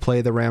day of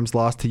play, the Rams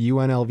lost to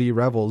UNLV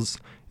Rebels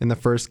in the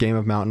first game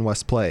of Mountain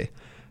West play.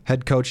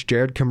 Head coach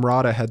Jared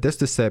Camrata had this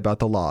to say about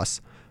the loss.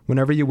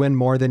 Whenever you win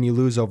more than you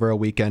lose over a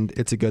weekend,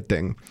 it's a good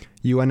thing.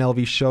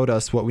 UNLV showed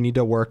us what we need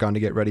to work on to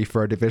get ready for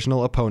our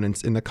divisional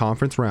opponents in the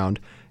conference round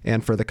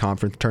and for the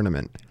conference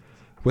tournament.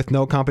 With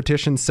no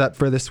competition set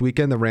for this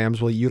weekend, the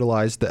Rams will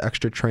utilize the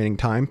extra training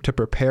time to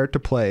prepare to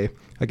play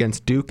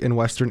against Duke and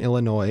Western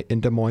Illinois in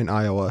Des Moines,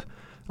 Iowa,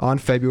 on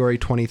February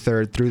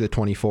 23rd through the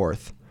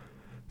 24th.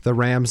 The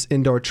Rams'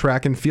 indoor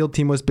track and field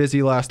team was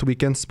busy last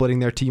weekend, splitting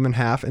their team in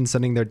half and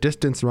sending their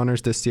distance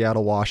runners to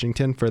Seattle,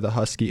 Washington for the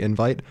Husky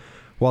Invite,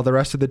 while the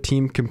rest of the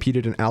team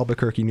competed in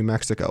Albuquerque, New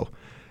Mexico.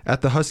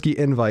 At the Husky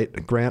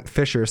Invite, Grant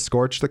Fisher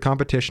scorched the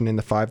competition in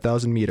the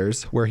 5,000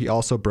 meters, where he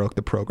also broke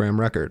the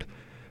program record.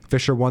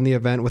 Fisher won the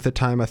event with a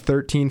time of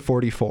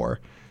 13:44.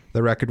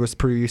 The record was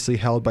previously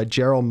held by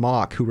Gerald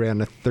Mock, who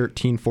ran a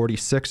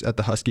 13:46 at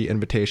the Husky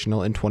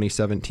Invitational in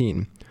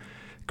 2017.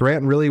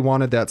 Grant really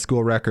wanted that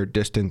school record,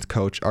 distance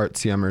coach Art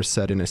Siemers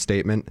said in a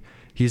statement.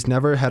 He's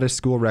never had a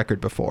school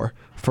record before.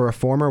 For a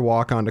former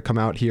walk-on to come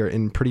out here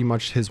in pretty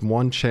much his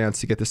one chance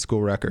to get the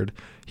school record,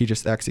 he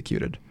just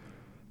executed.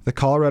 The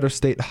Colorado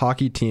State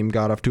hockey team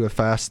got off to a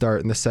fast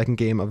start in the second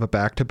game of a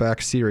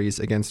back-to-back series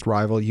against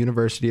rival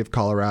University of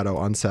Colorado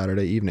on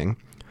Saturday evening.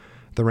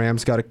 The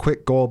Rams got a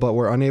quick goal but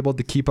were unable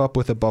to keep up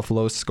with the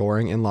Buffalo's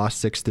scoring and lost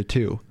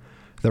 6-2.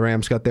 The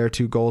Rams got their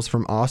 2 goals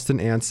from Austin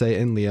Ansay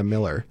and Liam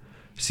Miller.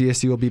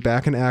 CSU will be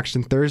back in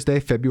action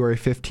Thursday, February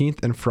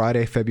 15th and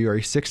Friday,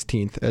 February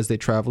 16th as they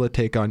travel to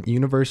take on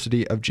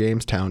University of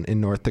Jamestown in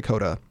North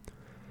Dakota.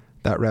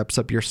 That wraps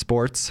up your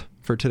sports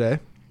for today.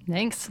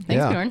 Thanks,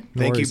 Bjorn.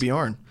 Thank you,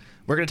 Bjorn.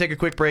 We're going to take a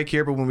quick break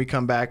here, but when we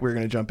come back, we're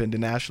going to jump into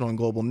national and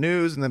global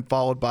news, and then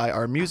followed by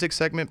our music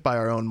segment by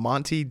our own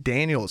Monty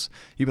Daniels.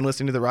 You've been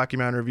listening to the Rocky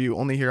Mountain Review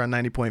only here on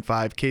 90.5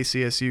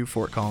 KCSU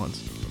Fort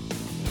Collins.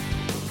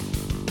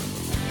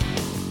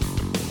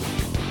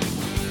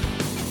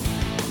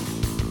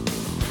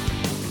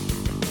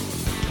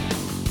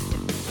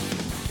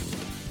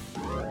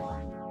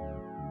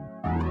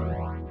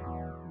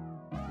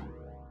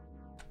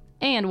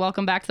 And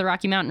welcome back to the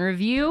Rocky Mountain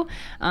Review.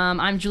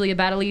 I'm Julia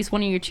Battalise,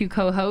 one of your 2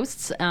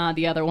 co-hosts.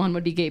 The other one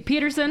would be Gabe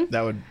Peterson.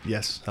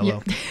 Yes.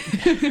 Hello.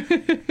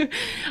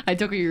 I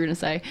took what you were going to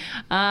say.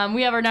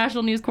 We have our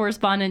national news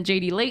correspondent,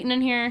 JD Layton,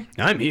 in here.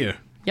 I'm here.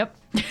 Yep.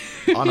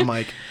 On a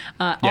mic.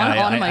 On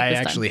a mic I this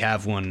time. actually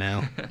have one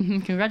now.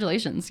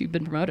 Congratulations, you've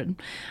been promoted.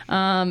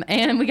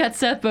 And we got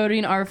Seth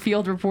Bodine, our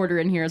field reporter,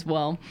 in here as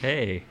well.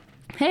 Hey.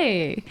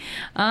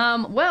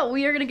 Well,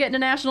 we are going to get into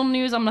national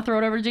news. I'm going to throw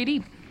it over to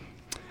JD.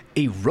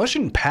 A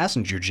Russian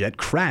passenger jet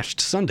crashed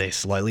Sunday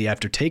slightly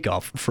after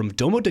takeoff from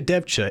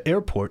Domodedevcha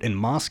Airport in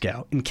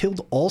Moscow and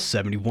killed all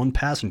 71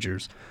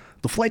 passengers.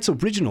 The flight's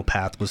original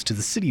path was to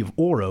the city of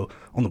Oro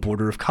on the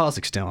border of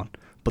Kazakhstan,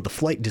 but the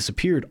flight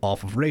disappeared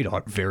off of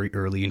radar very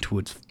early into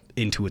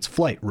its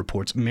flight,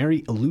 reports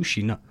Mary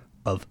Ilyushina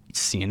of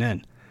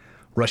CNN.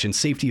 Russian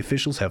safety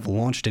officials have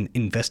launched an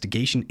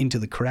investigation into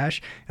the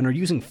crash and are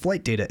using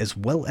flight data as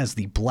well as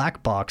the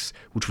black box,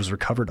 which was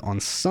recovered on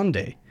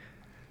Sunday.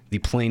 The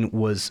plane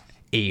was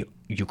a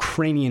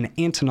Ukrainian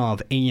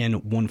Antonov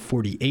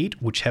AN-148,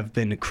 which have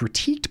been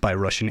critiqued by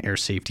Russian air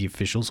safety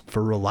officials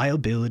for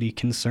reliability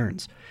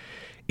concerns.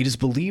 It is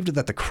believed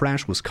that the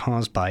crash was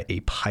caused by a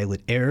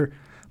pilot error,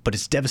 but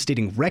its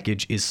devastating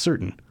wreckage is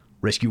certain.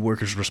 Rescue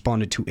workers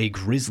responded to a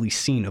grisly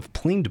scene of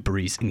plane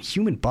debris and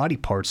human body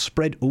parts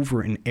spread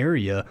over an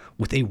area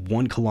with a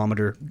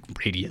 1-kilometer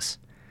radius.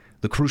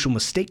 The crucial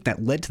mistake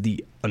that led to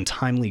the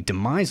untimely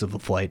demise of the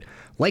flight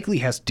likely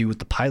has to do with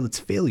the pilot's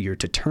failure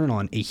to turn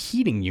on a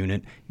heating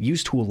unit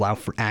used to allow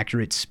for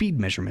accurate speed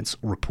measurements,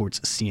 reports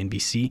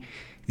CNBC.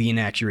 The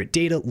inaccurate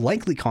data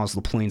likely caused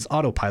the plane's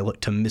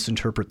autopilot to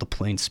misinterpret the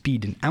plane's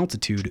speed and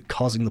altitude,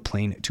 causing the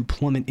plane to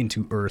plummet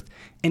into Earth,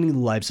 ending the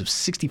lives of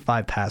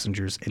 65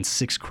 passengers and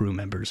 6 crew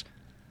members.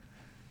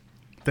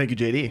 Thank you,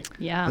 JD.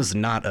 Yeah. This is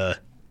not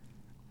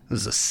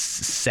This is a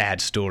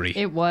sad story.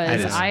 It was. That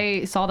is-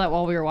 I saw that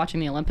while we were watching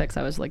the Olympics.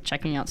 I was like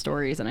checking out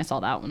stories, and I saw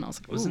that one. I was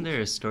like, Wasn't ooh.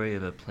 there a story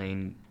of a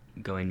plane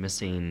going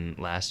missing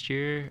last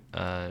year?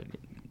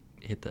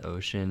 Hit the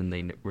ocean and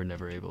they were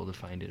never able to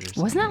find it or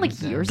something. Wasn't that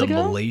like years the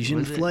ago? Malaysian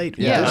Was it? flight?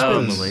 Yeah. there's Oh,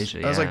 been- Malaysia.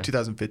 That was yeah. like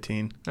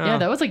 2015. Yeah, Oh,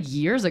 that was like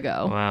years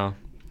ago. wow.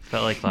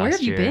 Felt like last Where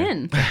have you year.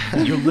 been?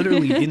 You're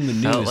literally in the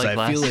Felt news. like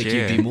I feel last like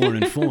year. you'd be more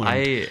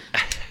informed.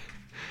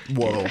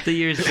 Whoa. The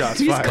years. Shots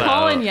He's fired.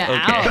 calling you Okay.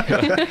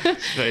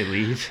 out. Should I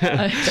leave?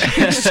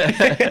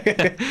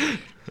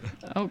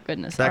 Oh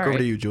goodness. Back All over right.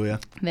 to you, Julia.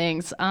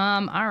 Thanks.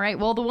 All right.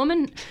 Well, the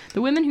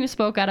women who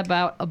spoke out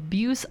about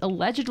abuse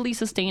allegedly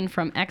sustained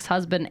from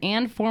ex-husband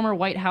and former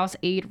White House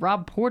aide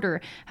Rob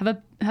Porter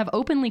have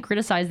openly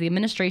criticized the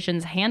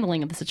administration's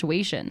handling of the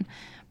situation.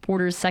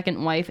 Porter's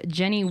second wife,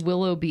 Jenny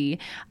Willoughby,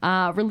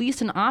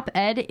 released an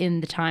op-ed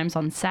in the Times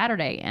on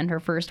Saturday, and her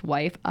first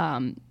wife,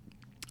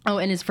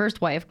 and his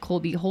first wife,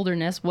 Colby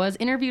Holderness, was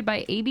interviewed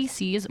by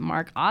ABC's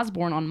Mark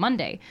Osborne on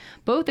Monday,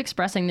 both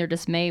expressing their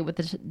dismay with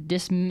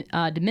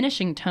the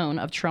diminishing tone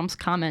of Trump's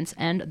comments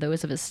and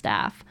those of his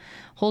staff.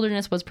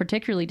 Holderness was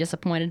particularly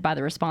disappointed by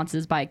the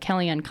responses by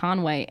Kellyanne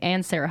Conway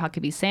and Sarah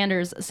Huckabee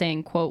Sanders,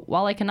 saying, quote,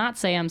 "While I cannot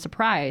say I'm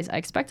surprised, I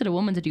expected a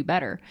woman to do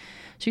better."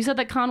 She said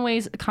that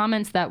Conway's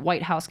comments that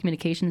White House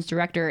communications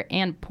director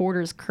and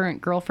Porter's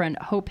current girlfriend,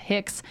 Hope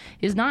Hicks,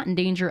 is not in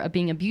danger of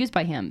being abused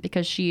by him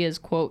because she is,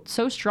 quote,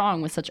 "so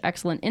strong with such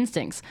excellent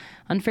instincts,"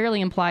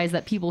 unfairly implies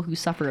that people who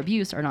suffer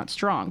abuse are not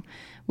strong.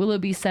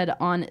 Willoughby said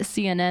on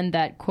CNN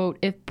that, quote,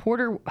 "if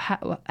Porter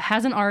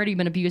hasn't already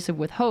been abusive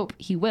with Hope,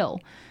 he will."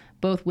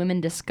 Both women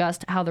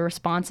discussed how the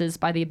responses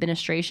by the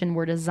administration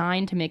were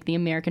designed to make the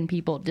American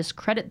people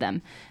discredit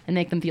them and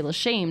make them feel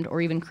ashamed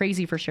or even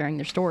crazy for sharing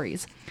their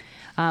stories.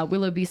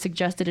 Willoughby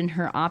suggested in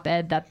her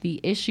op-ed that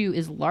the issue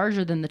is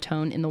larger than the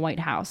tone in the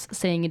White House,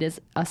 saying it is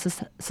a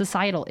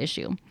societal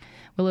issue.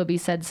 Willoughby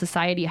said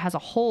society as a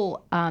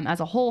whole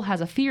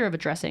has a fear of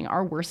addressing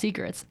our worst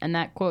secrets, and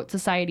that, quote,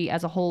 "society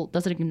as a whole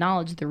doesn't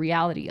acknowledge the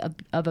reality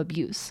of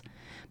abuse."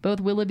 Both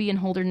Willoughby and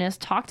Holderness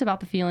talked about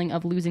the feeling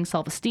of losing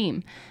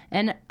self-esteem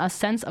and a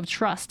sense of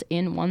trust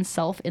in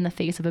oneself in the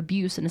face of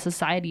abuse in a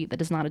society that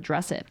does not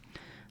address it.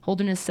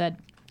 Holderness said,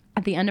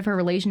 at the end of her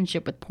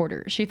relationship with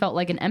Porter, she felt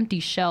like an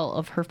empty shell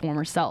of her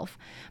former self,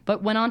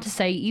 but went on to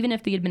say even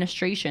if the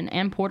administration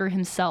and Porter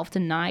himself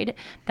denied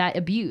that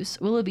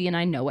abuse, Willoughby and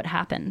I know what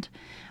happened.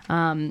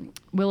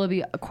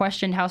 Willoughby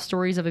questioned how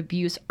stories of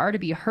abuse are to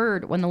be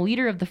heard when the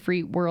leader of the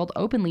free world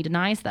openly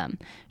denies them.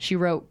 She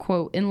wrote,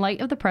 quote, "In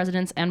light of the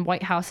president's and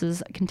White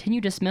House's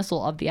continued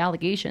dismissal of the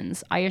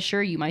allegations, I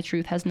assure you my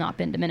truth has not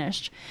been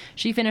diminished."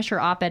 She finished her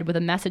op-ed with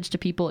a message to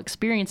people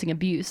experiencing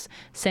abuse,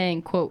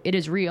 saying, quote, "It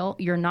is real.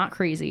 You're not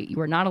crazy.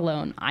 You are not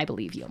alone. I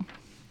believe you."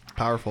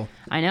 Powerful.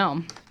 I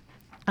know.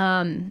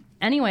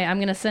 Anyway, I'm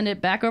going to send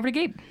it back over to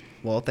Gabe.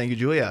 Well, thank you,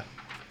 Julia.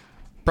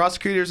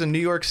 Prosecutors in New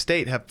York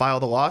State have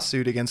filed a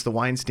lawsuit against the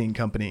Weinstein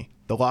Company.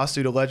 The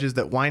lawsuit alleges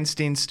that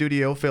Weinstein's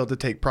studio failed to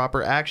take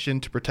proper action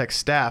to protect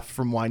staff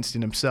from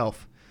Weinstein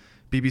himself.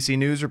 BBC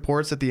News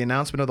reports that the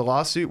announcement of the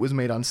lawsuit was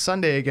made on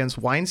Sunday against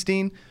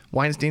Weinstein,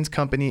 Weinstein's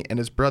company, and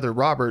his brother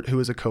Robert,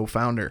 who is a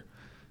co-founder.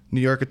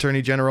 New York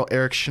Attorney General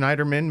Eric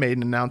Schneiderman made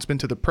an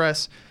announcement to the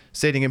press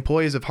stating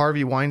employees of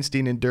Harvey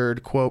Weinstein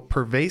endured, quote,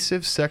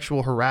 "pervasive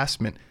sexual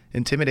harassment,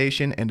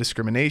 intimidation, and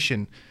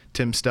discrimination,"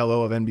 Tim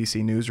Stello of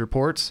NBC News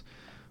reports.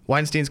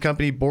 Weinstein's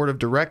company board of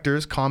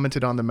directors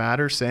commented on the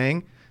matter,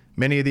 saying,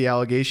 "Many of the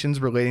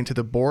allegations relating to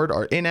the board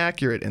are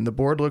inaccurate, and the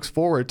board looks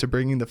forward to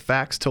bringing the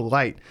facts to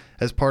light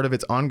as part of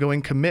its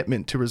ongoing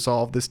commitment to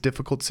resolve this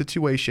difficult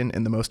situation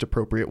in the most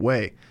appropriate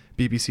way,"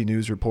 BBC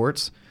News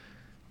reports.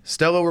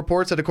 Stello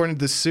reports that according to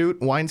the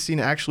suit, Weinstein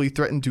actually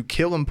threatened to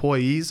kill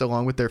employees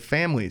along with their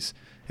families.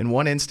 In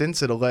one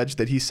instance, it alleged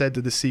that he said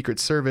that his Secret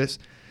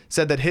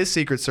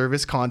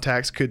Service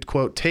contacts could,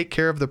 quote, "take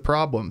care of the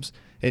problems,"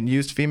 and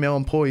used female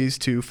employees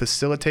to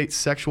facilitate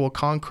sexual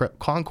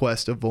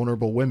conquest of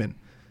vulnerable women.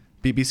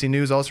 BBC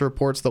News also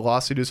reports the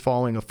lawsuit is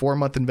following a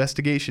 4-month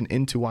investigation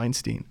into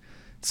Weinstein.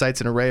 It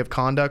cites an array of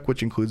conduct,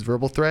 which includes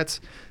verbal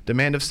threats,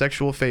 demand of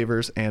sexual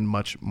favors, and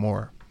much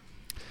more.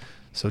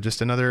 So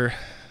just another...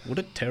 What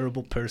a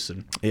terrible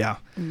person. Yeah,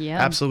 Yeah,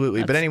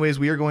 absolutely. But that's- anyways,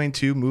 we are going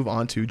to move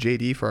on to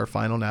JD for our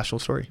final national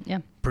story. Yeah.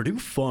 Purdue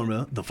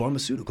Pharma, the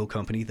pharmaceutical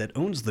company that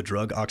owns the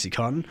drug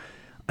OxyContin,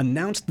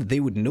 announced that they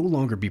would no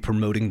longer be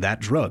promoting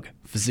that drug.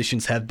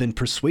 Physicians have been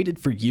persuaded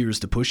for years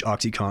to push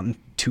OxyContin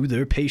to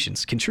their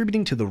patients,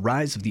 contributing to the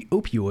rise of the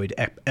opioid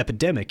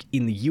epidemic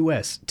in the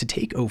U.S. to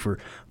take over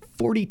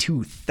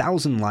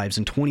 42,000 lives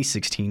in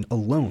 2016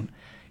 alone.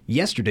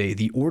 Yesterday,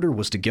 the order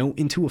was to go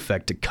into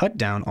effect to cut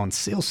down on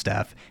sales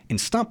staff and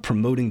stop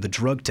promoting the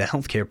drug to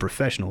healthcare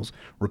professionals,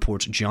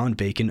 reports John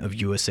Bacon of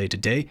USA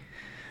Today.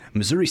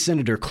 Missouri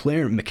Senator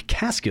Claire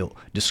McCaskill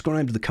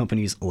described the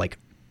companies like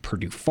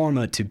Purdue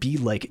Pharma to be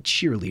like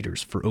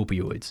cheerleaders for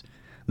opioids.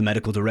 The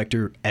medical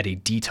director at a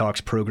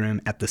detox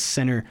program at the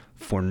Center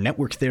for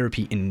Network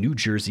Therapy in New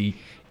Jersey,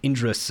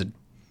 Indra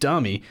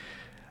Sadami,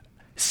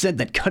 said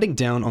that cutting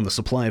down on the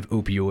supply of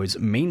opioids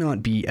may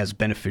not be as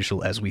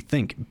beneficial as we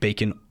think.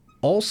 Bacon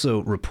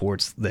also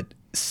reports that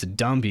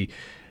Sidambi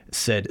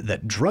said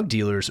that drug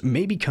dealers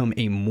may become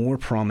a more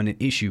prominent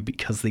issue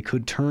because they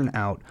could turn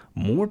out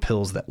more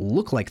pills that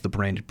look like the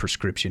branded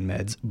prescription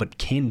meds but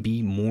can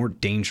be more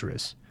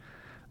dangerous.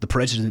 The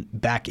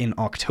president back in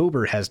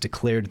October has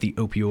declared the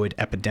opioid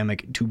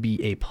epidemic to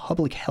be a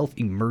public health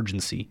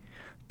emergency.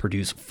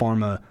 Purdue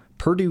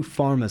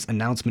Pharma's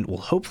announcement will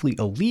hopefully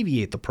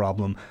alleviate the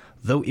problem,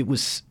 though it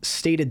was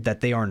stated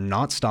that they are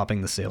not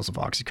stopping the sales of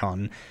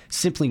OxyContin,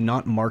 simply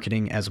not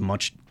marketing as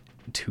much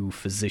to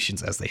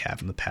physicians as they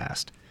have in the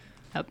past.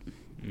 Yep.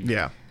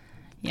 Yeah.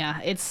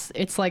 Yeah,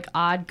 it's like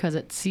odd because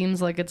it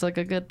seems like it's like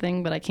a good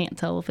thing, but I can't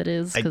tell if it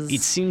is.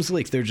 It seems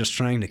like they're just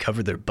trying to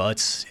cover their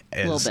butts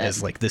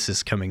as like this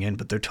is coming in,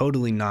 but they're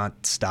totally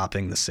not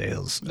stopping the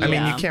sales. I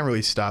mean, you can't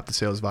really stop the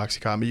sales of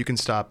OxyContin, but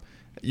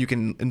you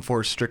can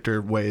enforce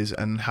stricter ways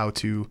on how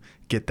to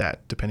get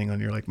that depending on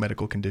your like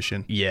medical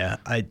condition. Yeah,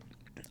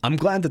 I'm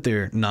glad that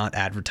they're not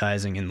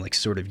advertising and like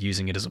sort of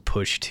using it as a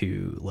push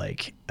to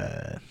like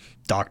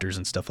doctors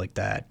and stuff like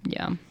that.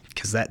 Yeah.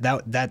 Because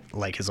that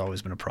like has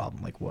always been a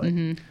problem. Like what?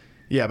 Mm-hmm.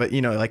 Yeah, but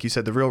you know, like you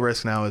said, the real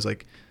risk now is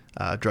like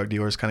drug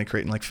dealers kind of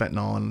creating like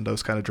fentanyl and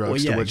those kind of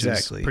drugs, which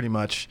is pretty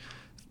much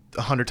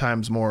 100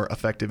 times more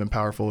effective and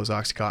powerful as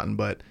OxyContin,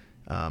 but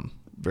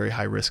very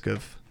high risk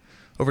of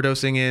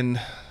overdosing in.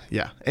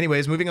 Yeah.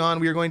 Anyways, moving on,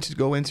 we are going to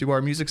go into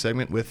our music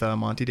segment with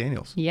Monty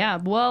Daniels. Yeah.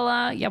 Well,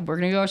 we're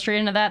going to go straight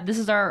into that. This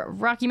is our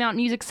Rocky Mountain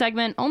music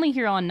segment, only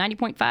here on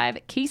 90.5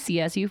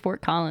 KCSU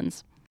Fort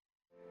Collins.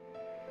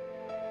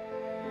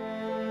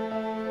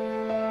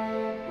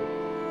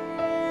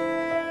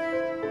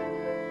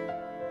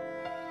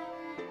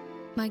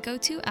 My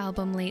go-to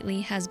album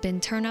lately has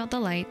been Turn Out the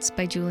Lights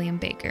by Julian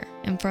Baker,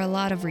 and for a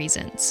lot of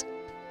reasons.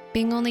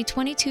 Being only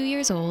 22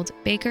 years old,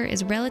 Baker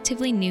is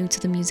relatively new to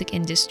the music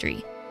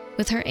industry.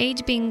 With her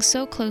age being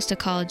so close to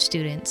college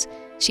students,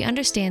 she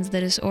understands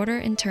the disorder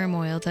and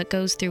turmoil that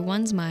goes through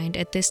one's mind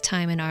at this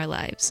time in our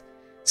lives.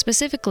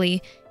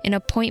 Specifically, in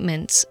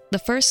Appointments, the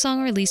first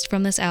song released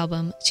from this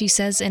album, she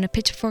says in a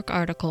Pitchfork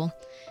article,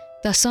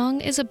 "The song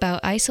is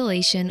about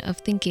isolation of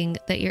thinking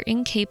that you're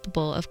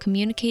incapable of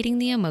communicating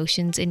the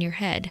emotions in your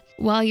head,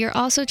 while you're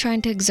also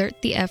trying to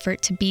exert the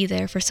effort to be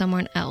there for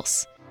someone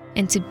else,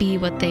 and to be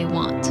what they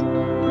want."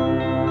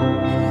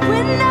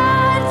 When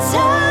I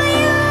tell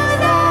you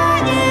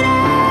that it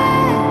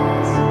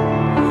is,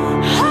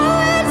 oh,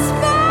 it's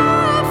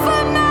more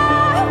for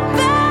my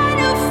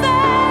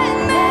benefit.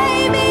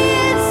 Maybe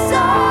it's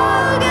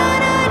all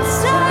gonna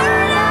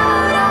turn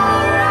out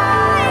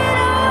alright.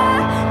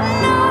 I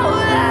know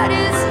that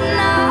it's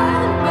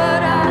not,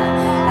 but I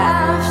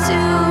have to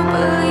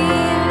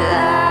believe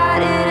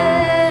that it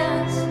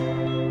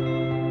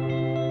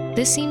is.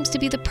 This seems to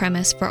be the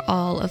premise for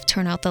all of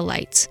Turn Out the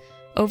Lights,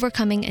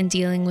 overcoming and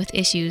dealing with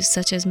issues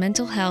such as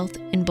mental health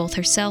in both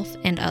herself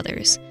and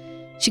others.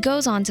 She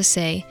goes on to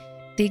say,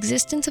 "The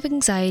existence of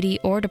anxiety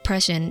or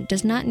depression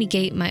does not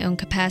negate my own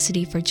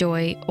capacity for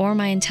joy or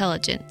my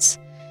intelligence.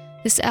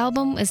 This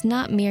album is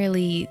not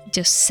merely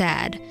just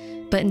sad,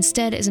 but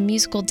instead is a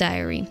musical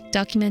diary,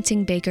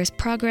 documenting Baker's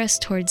progress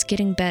towards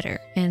getting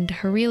better and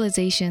her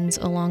realizations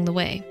along the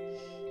way."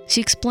 She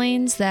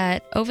explains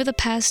that over the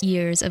past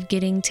years of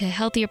getting to a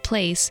healthier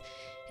place,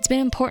 it's been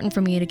important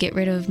for me to get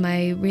rid of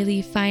my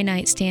really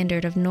finite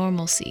standard of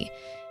normalcy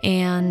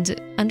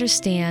and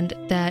understand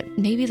that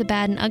maybe the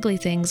bad and ugly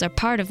things are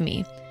part of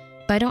me,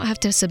 but I don't have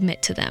to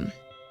submit to them.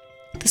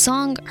 The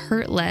song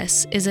Hurt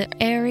Less is an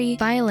airy,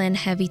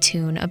 violin-heavy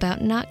tune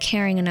about not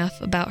caring enough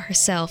about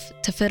herself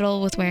to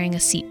fiddle with wearing a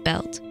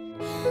seatbelt.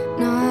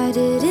 No, I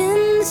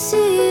didn't see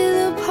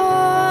the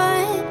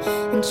point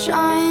in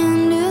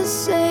trying to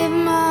save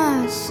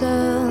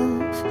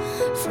myself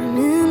from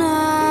an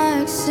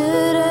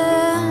accident.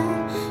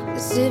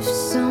 As if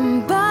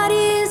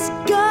somebody's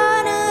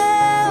gonna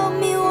help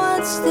me,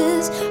 what's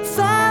this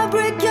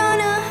fabric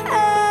gonna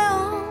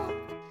help?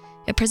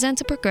 It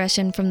presents a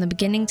progression from the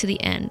beginning to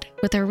the end,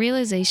 with her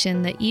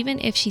realization that even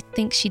if she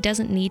thinks she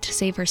doesn't need to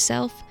save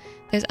herself,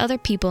 there's other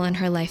people in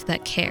her life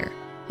that care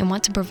and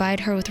want to provide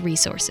her with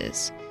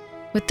resources.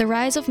 With the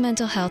rise of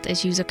mental health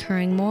issues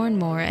occurring more and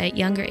more at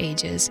younger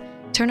ages,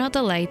 Turn Out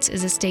the Lights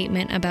is a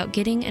statement about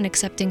getting and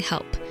accepting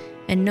help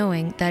and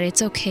knowing that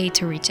it's okay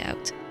to reach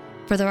out.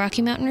 For the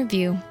Rocky Mountain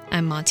Review,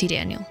 I'm Monty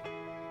Daniel.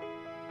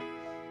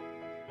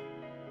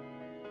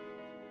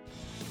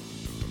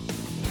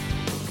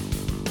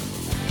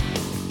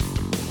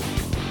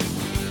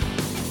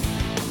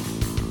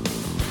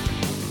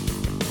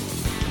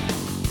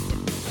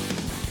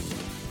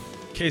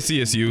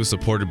 KCSU is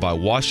supported by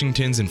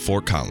Washington's in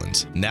Fort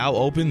Collins, now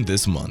open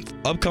this month.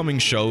 Upcoming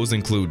shows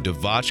include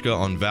Devotchka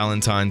on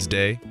Valentine's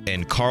Day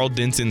and Carl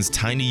Denson's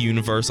Tiny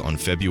Universe on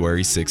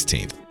February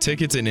 16th.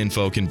 Tickets and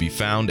info can be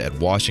found at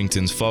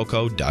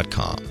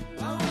washingtonsfoco.com.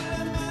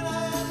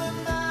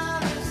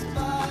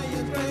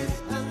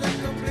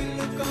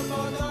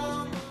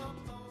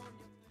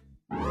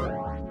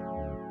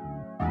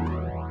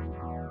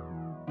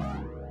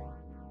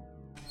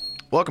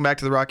 Welcome back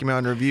to the Rocky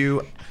Mountain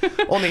Review,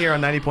 only here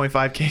on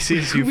 90.5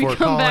 KCSU We Fort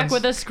come Collins. back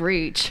with a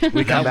screech.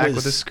 We come back was-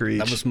 with a screech.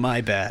 That was my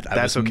bad. I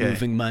That's was okay.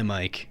 moving my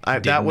mic. I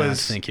did that not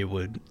was- think it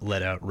would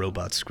let out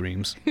robot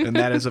screams. And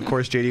that is, of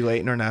course, JD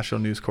Layton, our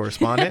national news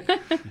correspondent,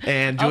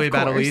 and Julie Of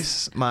course.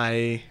 Battalise,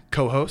 my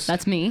co-host.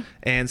 That's me.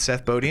 And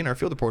Seth Bodine, our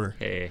field reporter.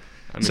 Hey,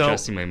 I'm So-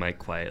 adjusting my mic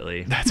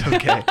quietly. That's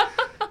okay.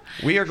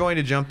 We are going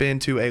to jump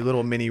into a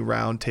little mini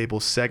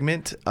roundtable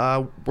segment.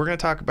 We're going to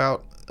talk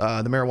about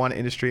the marijuana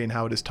industry and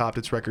how it has topped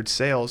its record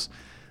sales.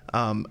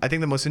 I think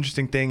the most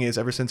interesting thing is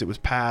ever since it was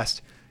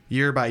passed,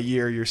 year by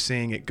year, you're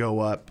seeing it go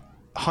up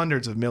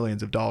hundreds of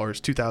millions of dollars.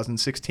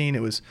 2016,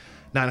 it was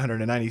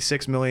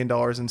 $996 million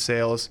in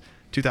sales.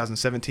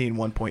 2015,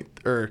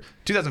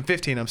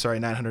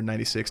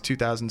 996.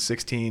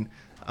 2016,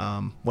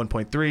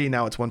 1.3.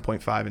 Now it's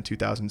 1.5 in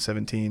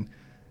 2017.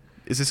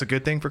 Is this a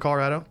good thing for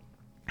Colorado?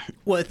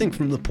 Well, I think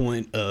from the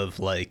point of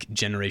like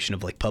generation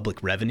of like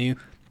public revenue,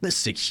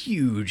 this is a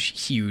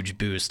huge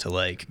boost to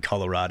like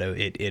Colorado.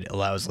 It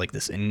allows like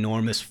this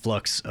enormous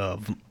flux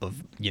of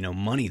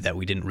money that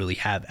we didn't really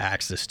have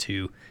access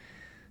to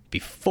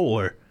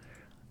before.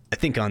 I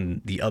think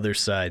on the other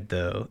side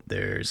though,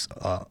 there's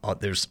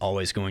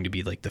always going to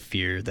be like the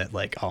fear that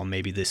like, oh,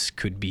 maybe this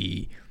could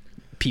be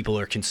people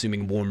are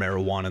consuming more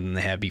marijuana than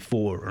they have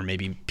before, or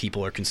maybe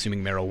people are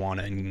consuming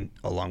marijuana and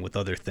along with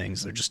other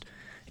things they're just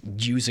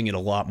using it a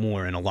lot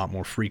more and a lot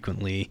more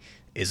frequently.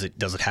 Does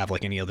it have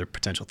like any other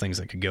potential things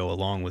that could go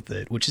along with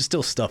it, which is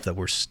still stuff that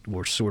we're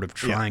sort of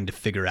trying to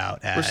figure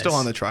out as we're still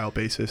on the trial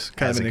basis,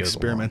 kind of an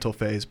experimental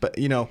phase. But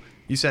you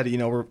said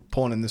we're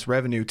pulling in this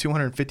revenue,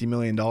 $250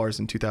 million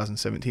in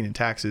 2017 in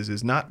taxes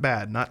is not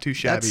bad, not too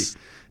shabby.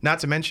 Not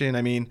to mention,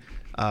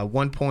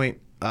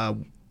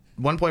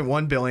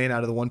 1.1 billion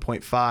out of the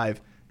 1.5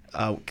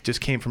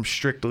 just came from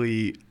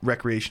strictly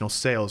recreational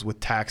sales with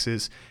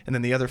taxes, and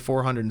then the other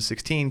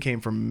 416 came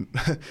from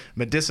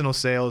medicinal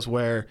sales,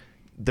 where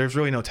there's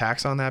really no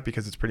tax on that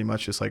because it's pretty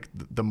much just like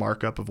the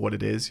markup of what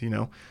it is,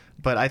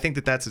 But I think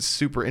that that's a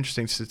super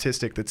interesting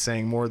statistic that's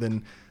saying more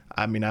than,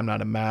 I'm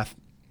not a math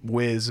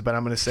whiz, but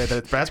I'm going to say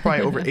that that's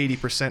probably over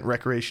 80%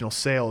 recreational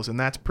sales, and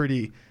that's a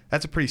pretty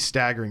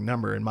staggering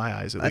number in my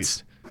eyes, at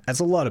least.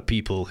 That's a lot of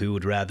people who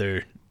would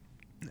rather.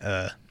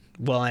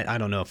 Well, I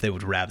don't know if they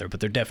would rather,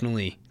 but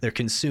they're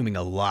consuming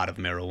a lot of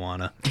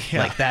marijuana.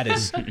 Yeah. Like that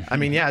is.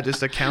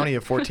 Just a county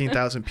of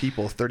 14,000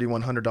 people,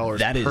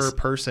 $3,100 per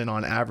person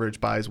on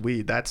average buys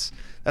weed. That's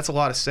a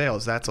lot of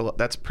sales.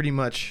 That's pretty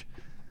much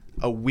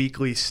a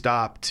weekly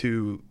stop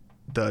to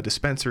the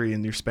dispensary,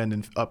 and you're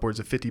spending upwards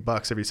of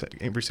 $50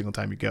 every single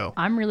time you go.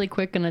 I'm really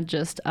quick gonna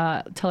just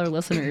tell our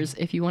listeners,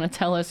 if you want to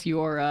tell us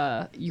your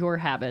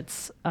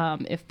habits,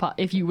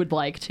 if you would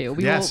like to.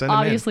 We will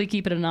obviously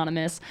keep it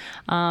anonymous.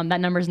 That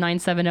number is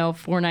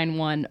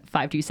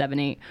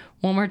 970-491-5278.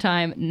 One more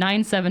time,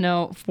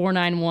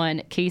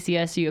 970-491-KCSU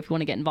if you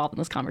want to get involved in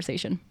this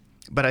conversation.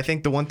 But I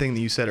think the one thing that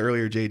you said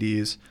earlier, JD,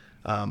 is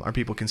are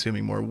people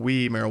consuming more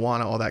weed,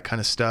 marijuana, all that kind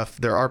of stuff?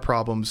 There are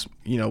problems,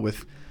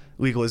 with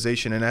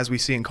legalization, and as we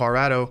see in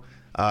Colorado,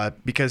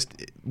 because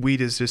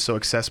weed is just so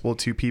accessible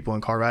to people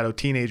in Colorado,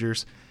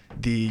 teenagers,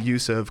 the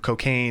use of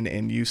cocaine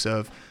and use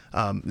of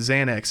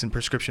Xanax and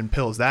prescription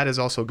pills, that is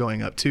also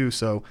going up too.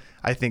 So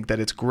I think that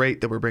it's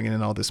great that we're bringing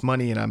in all this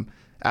money, and I'm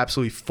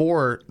absolutely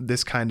for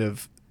this kind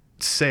of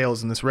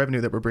sales and this revenue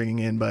that we're bringing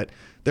in, but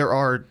there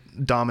are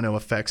domino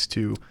effects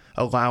to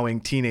allowing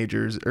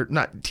teenagers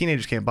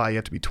can't buy, you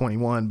have to be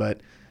 21,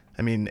 but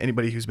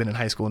anybody who's been in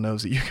high school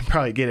knows that you can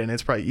probably get it, and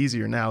it's probably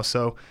easier now.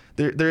 So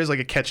there is like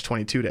a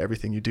catch-22 to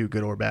everything you do,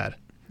 good or bad.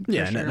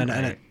 Yeah,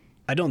 and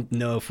I don't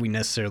know if we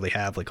necessarily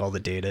have like all the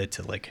data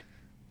to like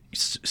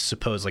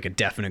suppose like a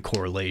definite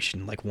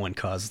correlation, like one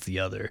causes the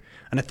other.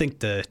 And I think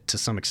to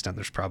some extent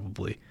there's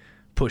probably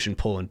push and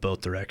pull in both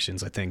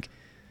directions. I think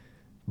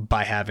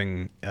by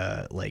having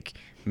like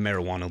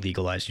marijuana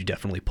legalized, you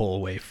definitely pull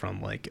away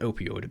from like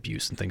opioid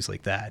abuse and things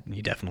like that, and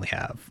you definitely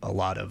have a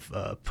lot of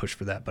push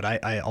for that. But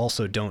I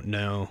also don't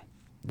know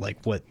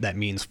like what that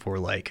means for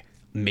like,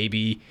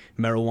 maybe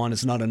marijuana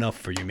is not enough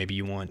for you. Maybe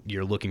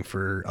you're looking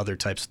for other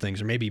types of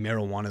things, or maybe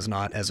marijuana is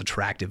not as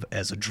attractive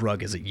as a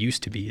drug as it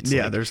used to be. It's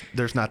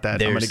there's not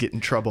that I'm going to get in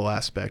trouble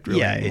aspect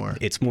really anymore.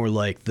 It's more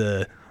like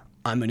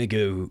I'm going to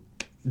go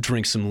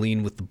drink some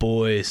lean with the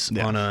boys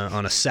on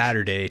a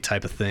Saturday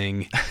type of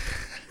thing.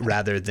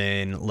 Rather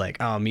than like,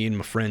 oh, me and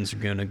my friends are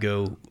gonna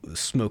go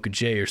smoke a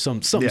J or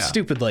something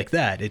stupid like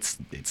that.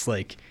 It's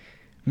like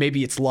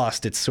maybe it's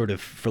lost its sort of,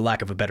 for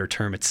lack of a better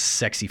term, its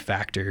sexy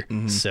factor.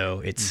 Mm-hmm. So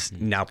it's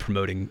now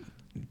promoting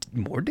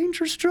more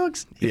dangerous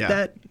drugs.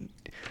 No,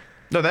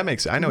 that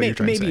makes sense. I know what you're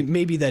trying to say.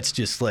 Maybe that's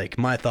just like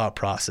my thought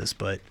process,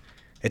 but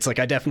it's like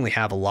I definitely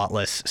have a lot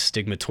less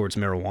stigma towards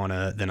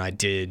marijuana than I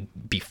did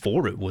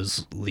before it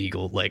was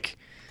legal. Like,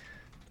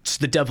 it's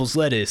the devil's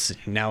lettuce.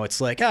 Now it's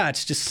like,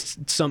 it's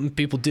just something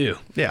people do.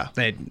 Yeah.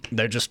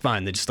 They're just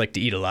fine. They just like to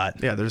eat a lot.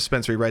 Yeah, there's a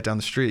dispensary right down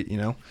the street,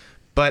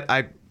 But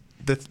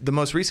the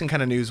most recent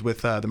kind of news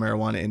with the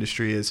marijuana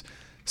industry is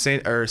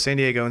San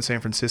Diego and San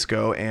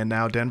Francisco and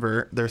now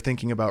Denver, they're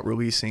thinking about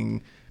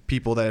releasing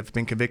people that have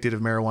been convicted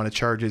of marijuana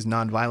charges,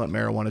 nonviolent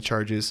marijuana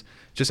charges,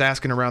 just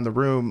asking around the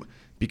room,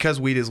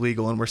 because weed is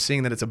legal and we're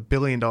seeing that it's $1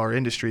 billion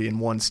industry in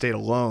one state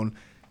alone,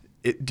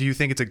 do you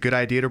think it's a good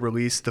idea to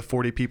release the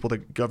 40 people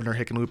that Governor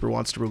Hickenlooper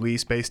wants to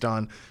release based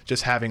on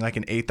just having like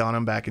an eighth on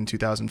them back in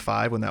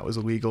 2005 when that was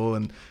illegal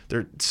and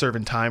they're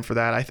serving time for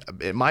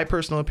that? My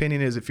personal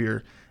opinion is if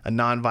you're a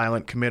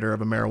nonviolent committer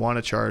of a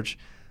marijuana charge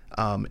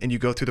and you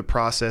go through the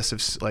process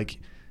of like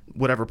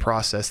whatever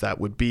process that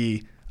would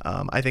be,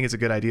 I think it's a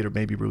good idea to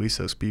maybe release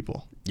those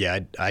people. Yeah,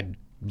 I'd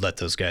let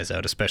those guys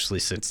out, especially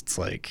since it's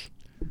like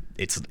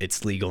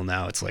it's legal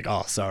now. It's like,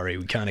 oh, sorry,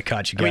 we kind of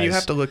caught you guys. I mean, you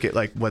have to look at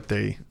like what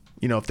they,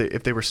 you know,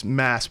 if they were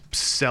mass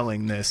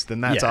selling this, then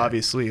that's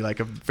obviously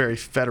like a very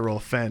federal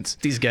offense.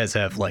 These guys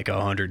have like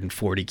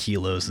 140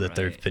 kilos that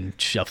they've been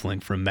shuffling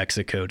from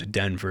Mexico to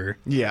Denver.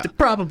 Yeah, they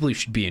probably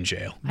should be in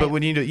jail. But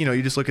when you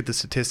just look at the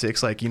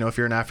statistics, like, you know, if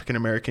you're an African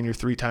American, you're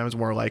 3 times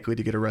more likely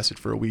to get arrested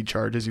for a weed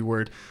charge as you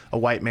were a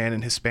white man,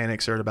 and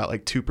Hispanics are at about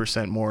like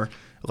 2% more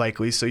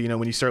likely. So, you know,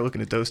 when you start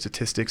looking at those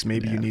statistics,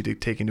 maybe you need to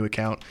take into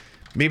account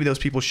maybe those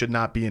people should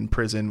not be in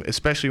prison,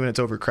 especially when it's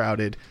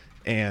overcrowded.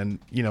 And,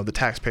 you know, the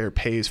taxpayer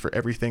pays for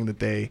everything that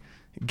they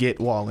get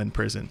while in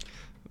prison.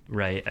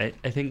 Right.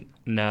 I think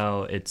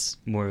now it's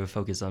more of a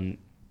focus on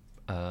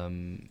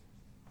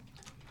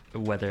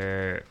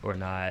whether or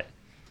not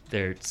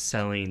they're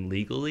selling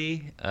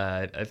legally.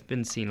 I've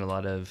been seeing a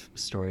lot of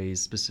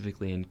stories,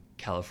 specifically in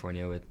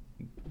California, with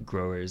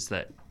growers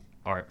that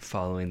aren't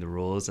following the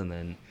rules, and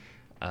then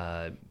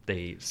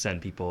they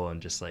send people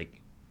and just like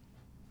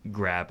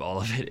grab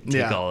all of it,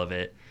 take all of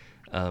it.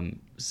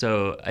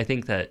 So I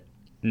think that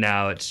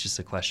now it's just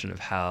a question of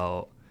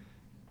how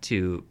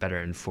to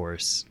better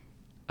enforce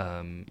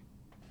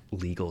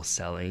legal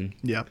selling.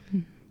 Yeah.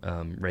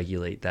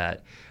 Regulate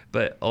that.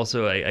 But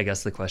also, I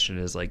guess the question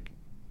is, like,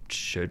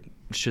 should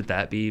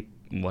that be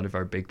one of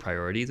our big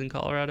priorities in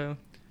Colorado?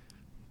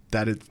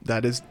 That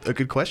is a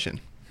good question.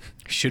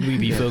 Should we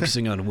be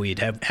focusing on weed?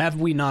 Have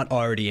we not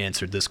already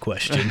answered this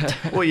question?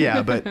 Well,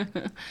 yeah, but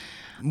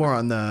more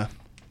on the...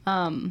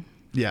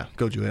 Yeah,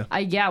 go Julia.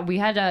 We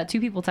had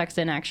 2 people text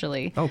in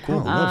actually. Oh,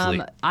 cool.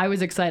 Lovely. I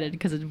was excited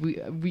because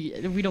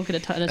we don't get a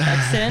ton of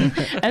texts in,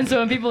 and so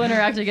when people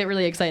interact, I get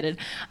really excited.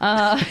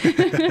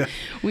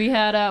 We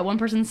had one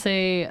person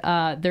say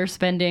their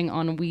spending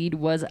on weed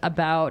was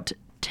about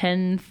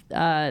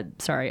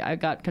sorry, I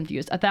got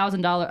confused.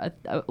 $1,000,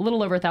 a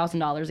little over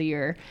 $1,000 a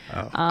year.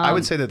 Oh. I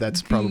would say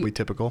that's probably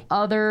typical.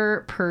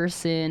 Other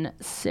person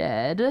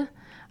said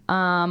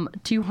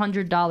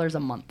 $200 a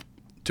month.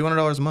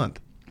 $200 a month.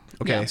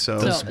 Okay, Yeah. so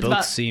Those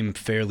both seem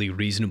fairly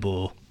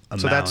reasonable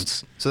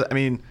amounts. So I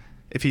mean,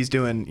 if he's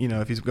doing, you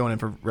know, if he's going in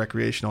for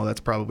recreational, that's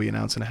probably 1.5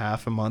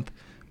 ounces a month.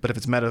 But if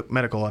it's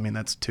medical, I mean,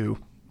 that's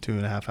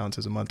 2.5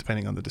 ounces a month,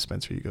 depending on the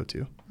dispensary you go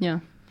to. Yeah.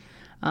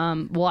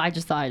 Well, I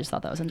just thought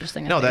that was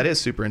interesting. No, that is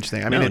super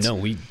interesting. I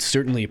mean, we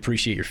certainly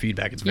appreciate your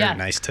feedback. It's very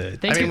nice to.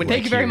 Thank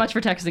you very much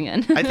for texting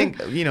in. I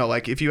think, you know,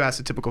 like if you ask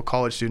a typical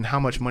college student, how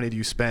much money do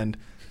you spend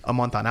a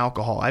month on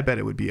alcohol? I bet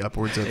it would be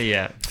upwards of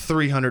 $300,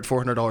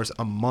 $400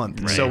 a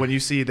month. Right. So when you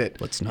see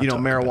that, you know,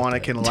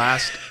 marijuana can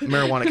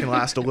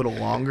last a little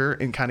longer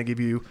and kind of give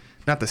you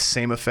not the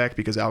same effect,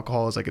 because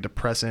alcohol is like a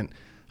depressant.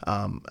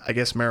 I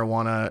guess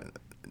marijuana,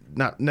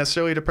 not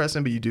necessarily a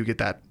depressant, but you do get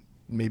that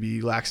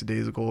maybe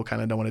lackadaisical,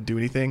 kind of don't want to do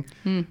anything.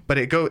 But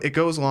it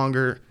goes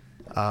longer.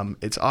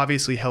 It's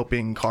obviously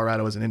helping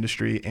Colorado as an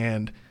industry,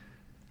 and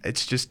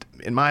it's just,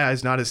 in my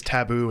eyes, not as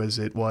taboo as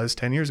it was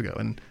 10 years ago.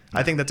 And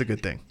I think that's a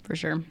good thing. For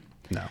sure.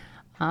 No.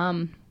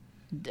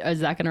 Is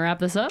that going to wrap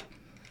this up?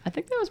 I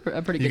think that was a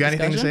pretty good discussion. You got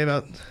anything to say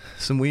about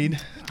some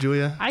weed,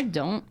 Julia? I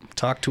don't.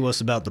 Talk to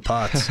us about the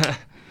pots.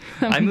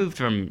 I moved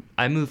from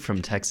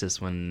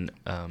Texas when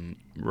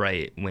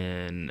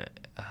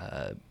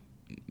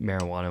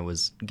marijuana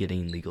was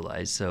getting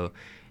legalized. So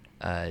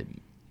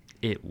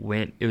it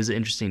was an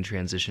interesting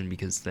transition,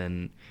 because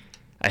then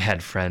I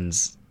had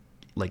friends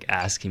like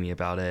asking me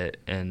about it,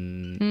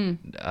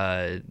 and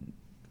I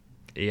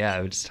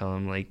would just tell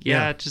them like,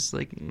 just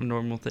like a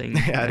normal thing.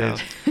 Yeah, it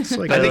is. It's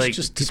like, I think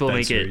just people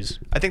make it.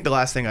 I think the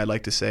last thing I'd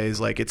like to say is,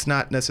 like, it's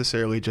not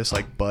necessarily just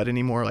like bud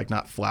anymore, like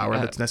not flower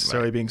that's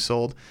necessarily being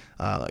sold.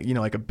 You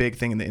know, like a big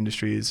thing in the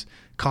industry is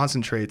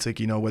concentrates, like,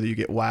 you know, whether you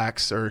get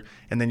wax and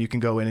then you can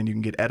go in and you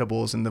can get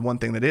edibles. And the one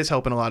thing that is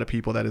helping a lot of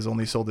people that is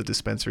only sold at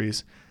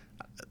dispensaries,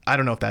 I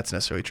don't know if that's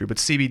necessarily true, but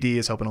CBD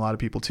is helping a lot of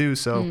people too.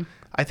 So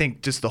I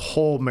think just the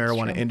whole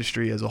marijuana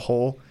industry as a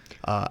whole,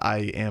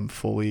 I am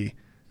fully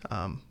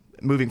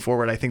moving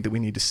forward. I think that we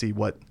need to see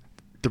what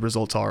the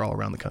results are all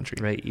around the country.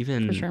 Right.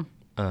 Even for sure.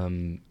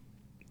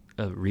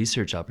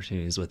 Research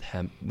opportunities with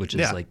hemp, which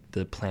is like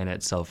the plant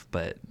itself,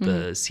 but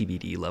the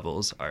CBD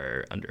levels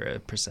are under a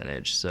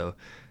percentage. So,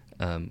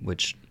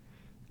 which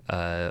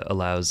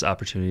allows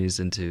opportunities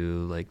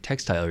into like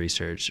textile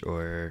research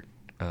or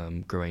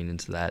growing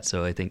into that.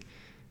 So I think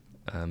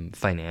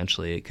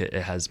financially it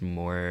has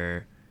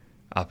more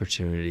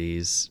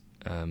opportunities,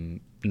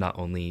 not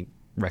only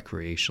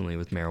recreationally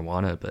with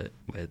marijuana, but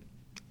with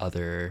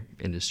other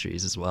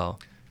industries as well.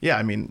 yeah,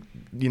 I mean,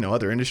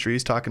 other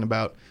industries talked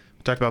about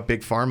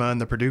big pharma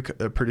and the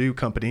Purdue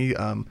company.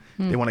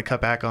 They want to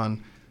cut back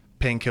on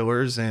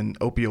painkillers and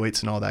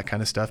opioids and all that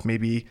kind of stuff.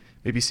 Maybe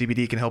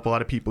CBD can help a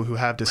lot of people who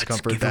have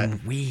discomfort. Let's give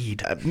them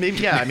weed. Maybe,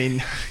 yeah. I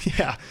mean,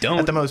 yeah.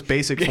 Not the most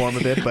basic form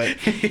of it, but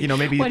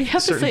maybe. Why do you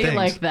have to say things. it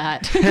like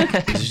that?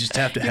 You just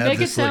have to have make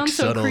this it sound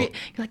so subtle. You're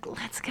like,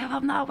 let's give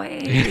them that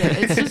weed.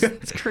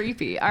 It's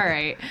creepy. All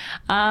right,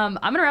 I'm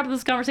gonna wrap up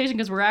this conversation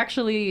because we're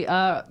actually we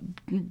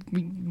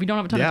don't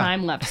have a ton of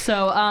time left.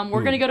 So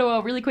we're gonna go to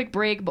a really quick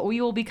break, but we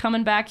will be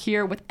coming back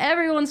here with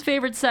everyone's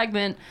favorite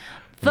segment,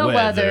 the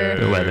weather.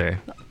 The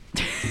weather.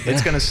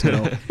 It's gonna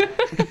snow.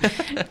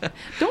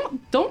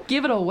 Don't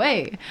give it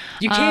away.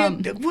 You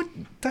can't. What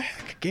the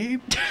heck, Gabe?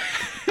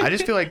 I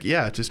just feel like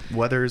just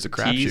weather is a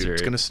crapshoot.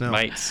 It's gonna snow.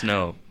 Might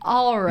snow.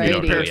 Alrighty.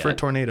 Prepared for a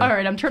tornado. All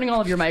right, I'm turning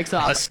all of your mics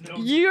off.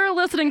 You're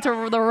listening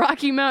to the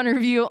Rocky Mountain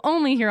Review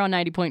only here on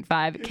 90.5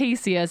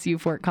 KCSU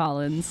Fort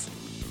Collins.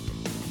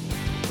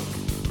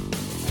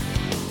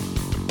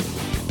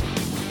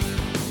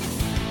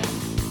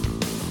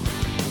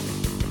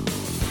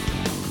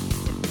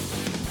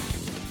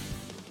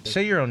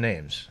 Say your own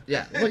names.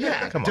 Yeah. Well,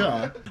 yeah. Come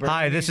on.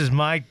 Hi, this is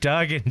Mike,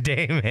 Doug, and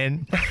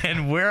Damon,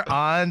 and we're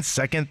on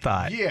Second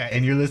Thought. Yeah,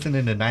 and you're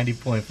listening to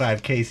 90.5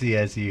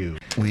 KCSU.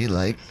 We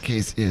like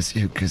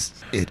KCSU because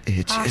it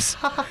itches.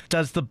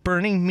 Does the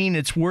burning mean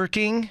it's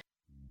working?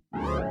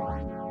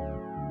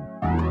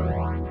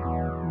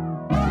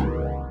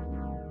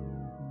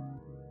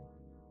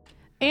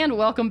 And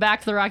welcome back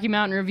to the Rocky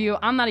Mountain Review.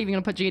 I'm not even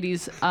going to put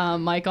JD's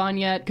mic on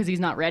yet because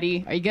he's not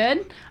ready. Are you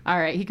good? All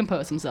right, he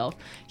composed himself.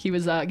 He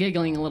was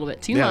giggling a little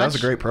bit too much. Yeah, that was a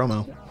great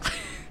promo.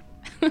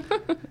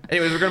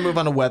 Anyways, we're going to move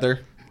on to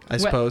weather, I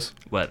suppose.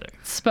 Weather.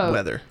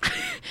 Weather.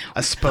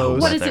 I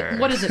suppose. What does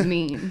it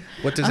mean?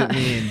 What does it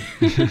mean?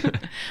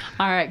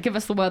 All right, give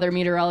us the weather,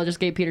 meteorologist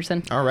Gabe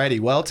Peterson. Alrighty,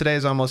 well, today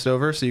is almost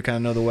over, so you kind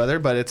of know the weather,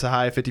 but it's a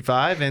high of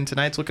 55, and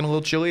tonight's looking a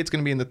little chilly. It's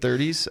going to be in the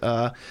 30s,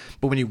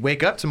 but when you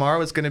wake up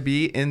tomorrow, it's going to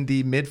be in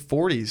the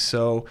mid-40s,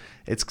 so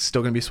it's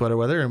still going to be sweater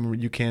weather,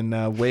 and you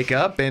can wake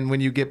up, and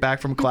when you get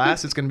back from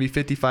class, it's going to be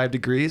 55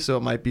 degrees, so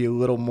it might be a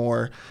little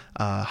more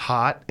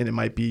hot, and you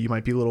might be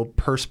a little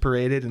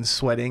perspirated and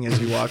sweating as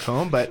you walk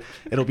home, but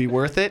it'll be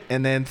worth it.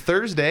 And then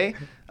Thursday,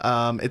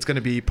 it's going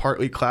to be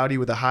partly cloudy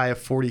with a high of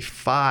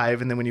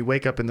 45, and then when you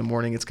wake up in the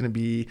morning, it's going to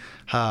be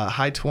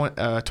high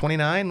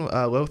 29,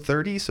 low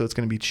 30, so it's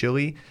going to be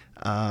chilly,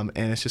 and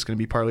it's just going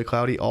to be partly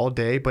cloudy all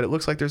day, but it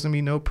looks like there's going to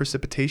be no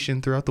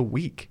precipitation throughout the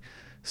week.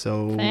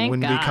 So when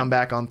we come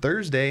back on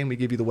Thursday and we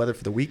give you the weather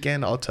for the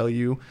weekend, I'll tell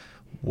you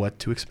what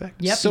to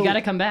expect. Yep, you got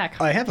to come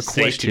back. I have a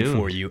question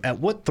for you. At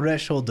what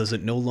threshold does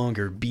it no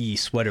longer be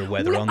sweater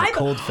weather on the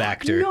cold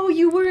factor? No,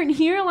 you weren't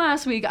here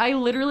last week. I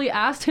literally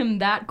asked him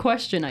that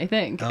question, I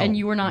think, and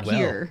you were not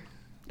here.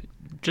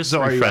 Just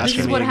refresh.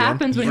 This is what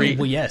happens when you...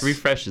 Well, yes.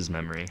 Refresh his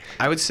memory.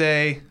 I would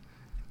say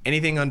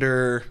anything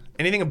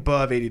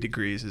above 80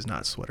 degrees is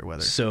not sweater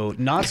weather. So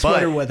not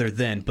sweater weather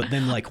then, but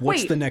then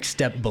what's the next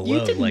step below?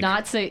 You did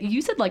not say,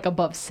 you said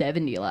above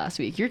 70 last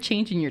week. You're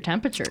changing your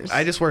temperatures.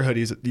 I just wear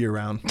hoodies year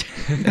round,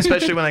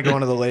 especially when I go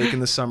into the lake in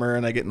the summer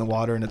and I get in the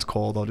water and it's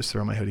cold. I'll just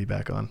throw my hoodie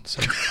back on.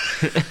 So,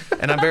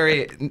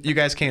 and you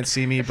guys can't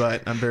see me,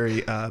 but I'm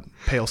very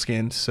pale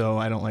skinned, so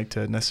I don't like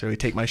to necessarily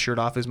take my shirt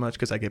off as much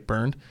because I get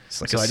burned.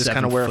 So I just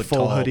kind of wear a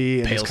full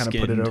hoodie and just kind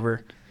of put it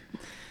over.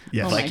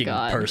 Yeah, Viking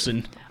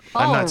person.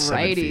 I'm not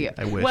 7 feet.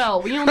 I wish.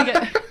 Well, we only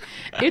get...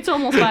 It's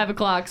almost 5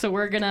 o'clock, so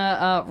we're going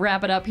to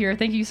wrap it up here.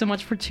 Thank you so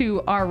much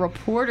to our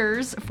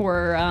reporters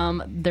for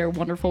their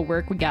wonderful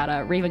work. We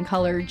got Raven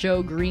Color,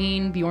 Joe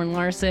Green, Bjorn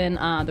Larson.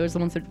 Those are the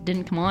ones that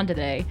didn't come on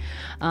today.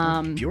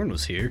 Bjorn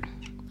was here.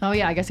 Oh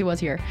yeah, I guess he was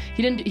here.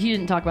 He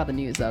didn't talk about the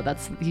news though.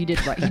 He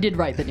did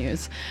write the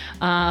news.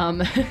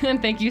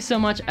 And thank you so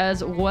much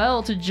as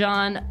well to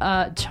Joe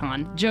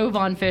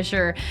Von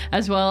Fisher,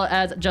 as well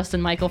as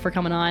Justin Michael for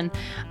coming on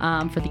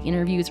for the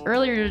interviews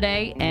earlier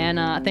today.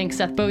 And thanks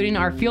Seth Bowden,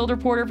 our field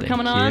reporter, for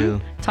coming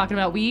on talking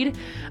about weed.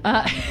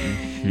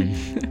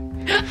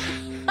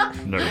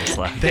 Nervous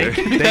laughter.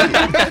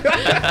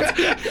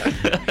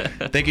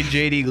 Thank you,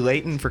 JD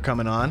Layton, for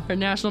coming on. Our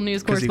national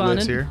news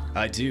correspondent. He lives here.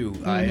 I do.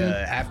 Mm-hmm.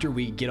 After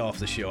we get off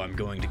the show, I'm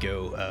going to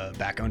go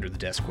back under the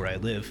desk where I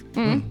live.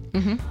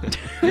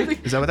 Mm-hmm.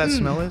 Is that what that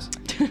smell is?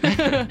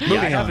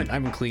 I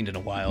haven't cleaned in a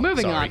while.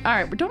 Moving on. All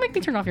right, but don't make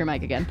me turn off your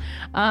mic again.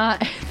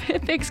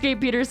 Thanks, Gabe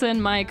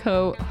Peterson, my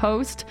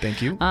co-host.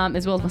 Thank you.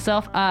 As well as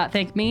myself.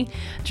 Thank me,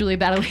 Julia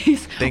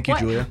Battalise. Thank you,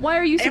 Julia. Why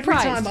are you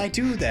surprised? Every time I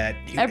do that.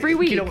 Every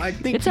week. I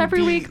think it's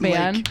every week,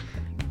 man.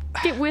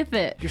 Get with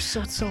it. You're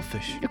so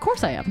selfish. Of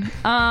course I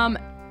am.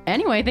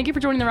 Anyway, thank you for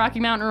joining the Rocky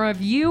Mountain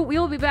Review. We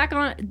will be back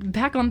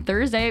on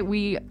Thursday.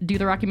 We do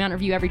the Rocky Mountain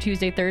Review every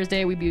Tuesday,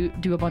 Thursday. We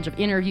do a bunch of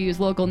interviews,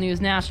 local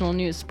news, national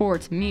news,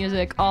 sports,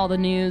 music, all the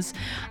news.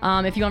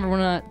 If you ever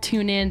want to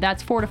tune in,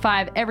 that's 4 to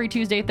 5 every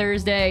Tuesday,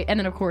 Thursday. And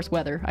then, of course,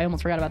 weather. I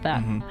almost forgot about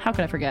that. Mm-hmm. How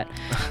could I forget?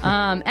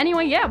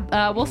 Anyway,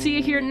 we'll see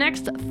you here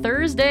next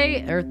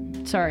Thursday.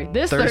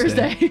 This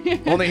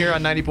Thursday. Only here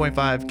on 90.5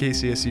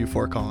 KCSU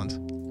Fort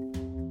Collins.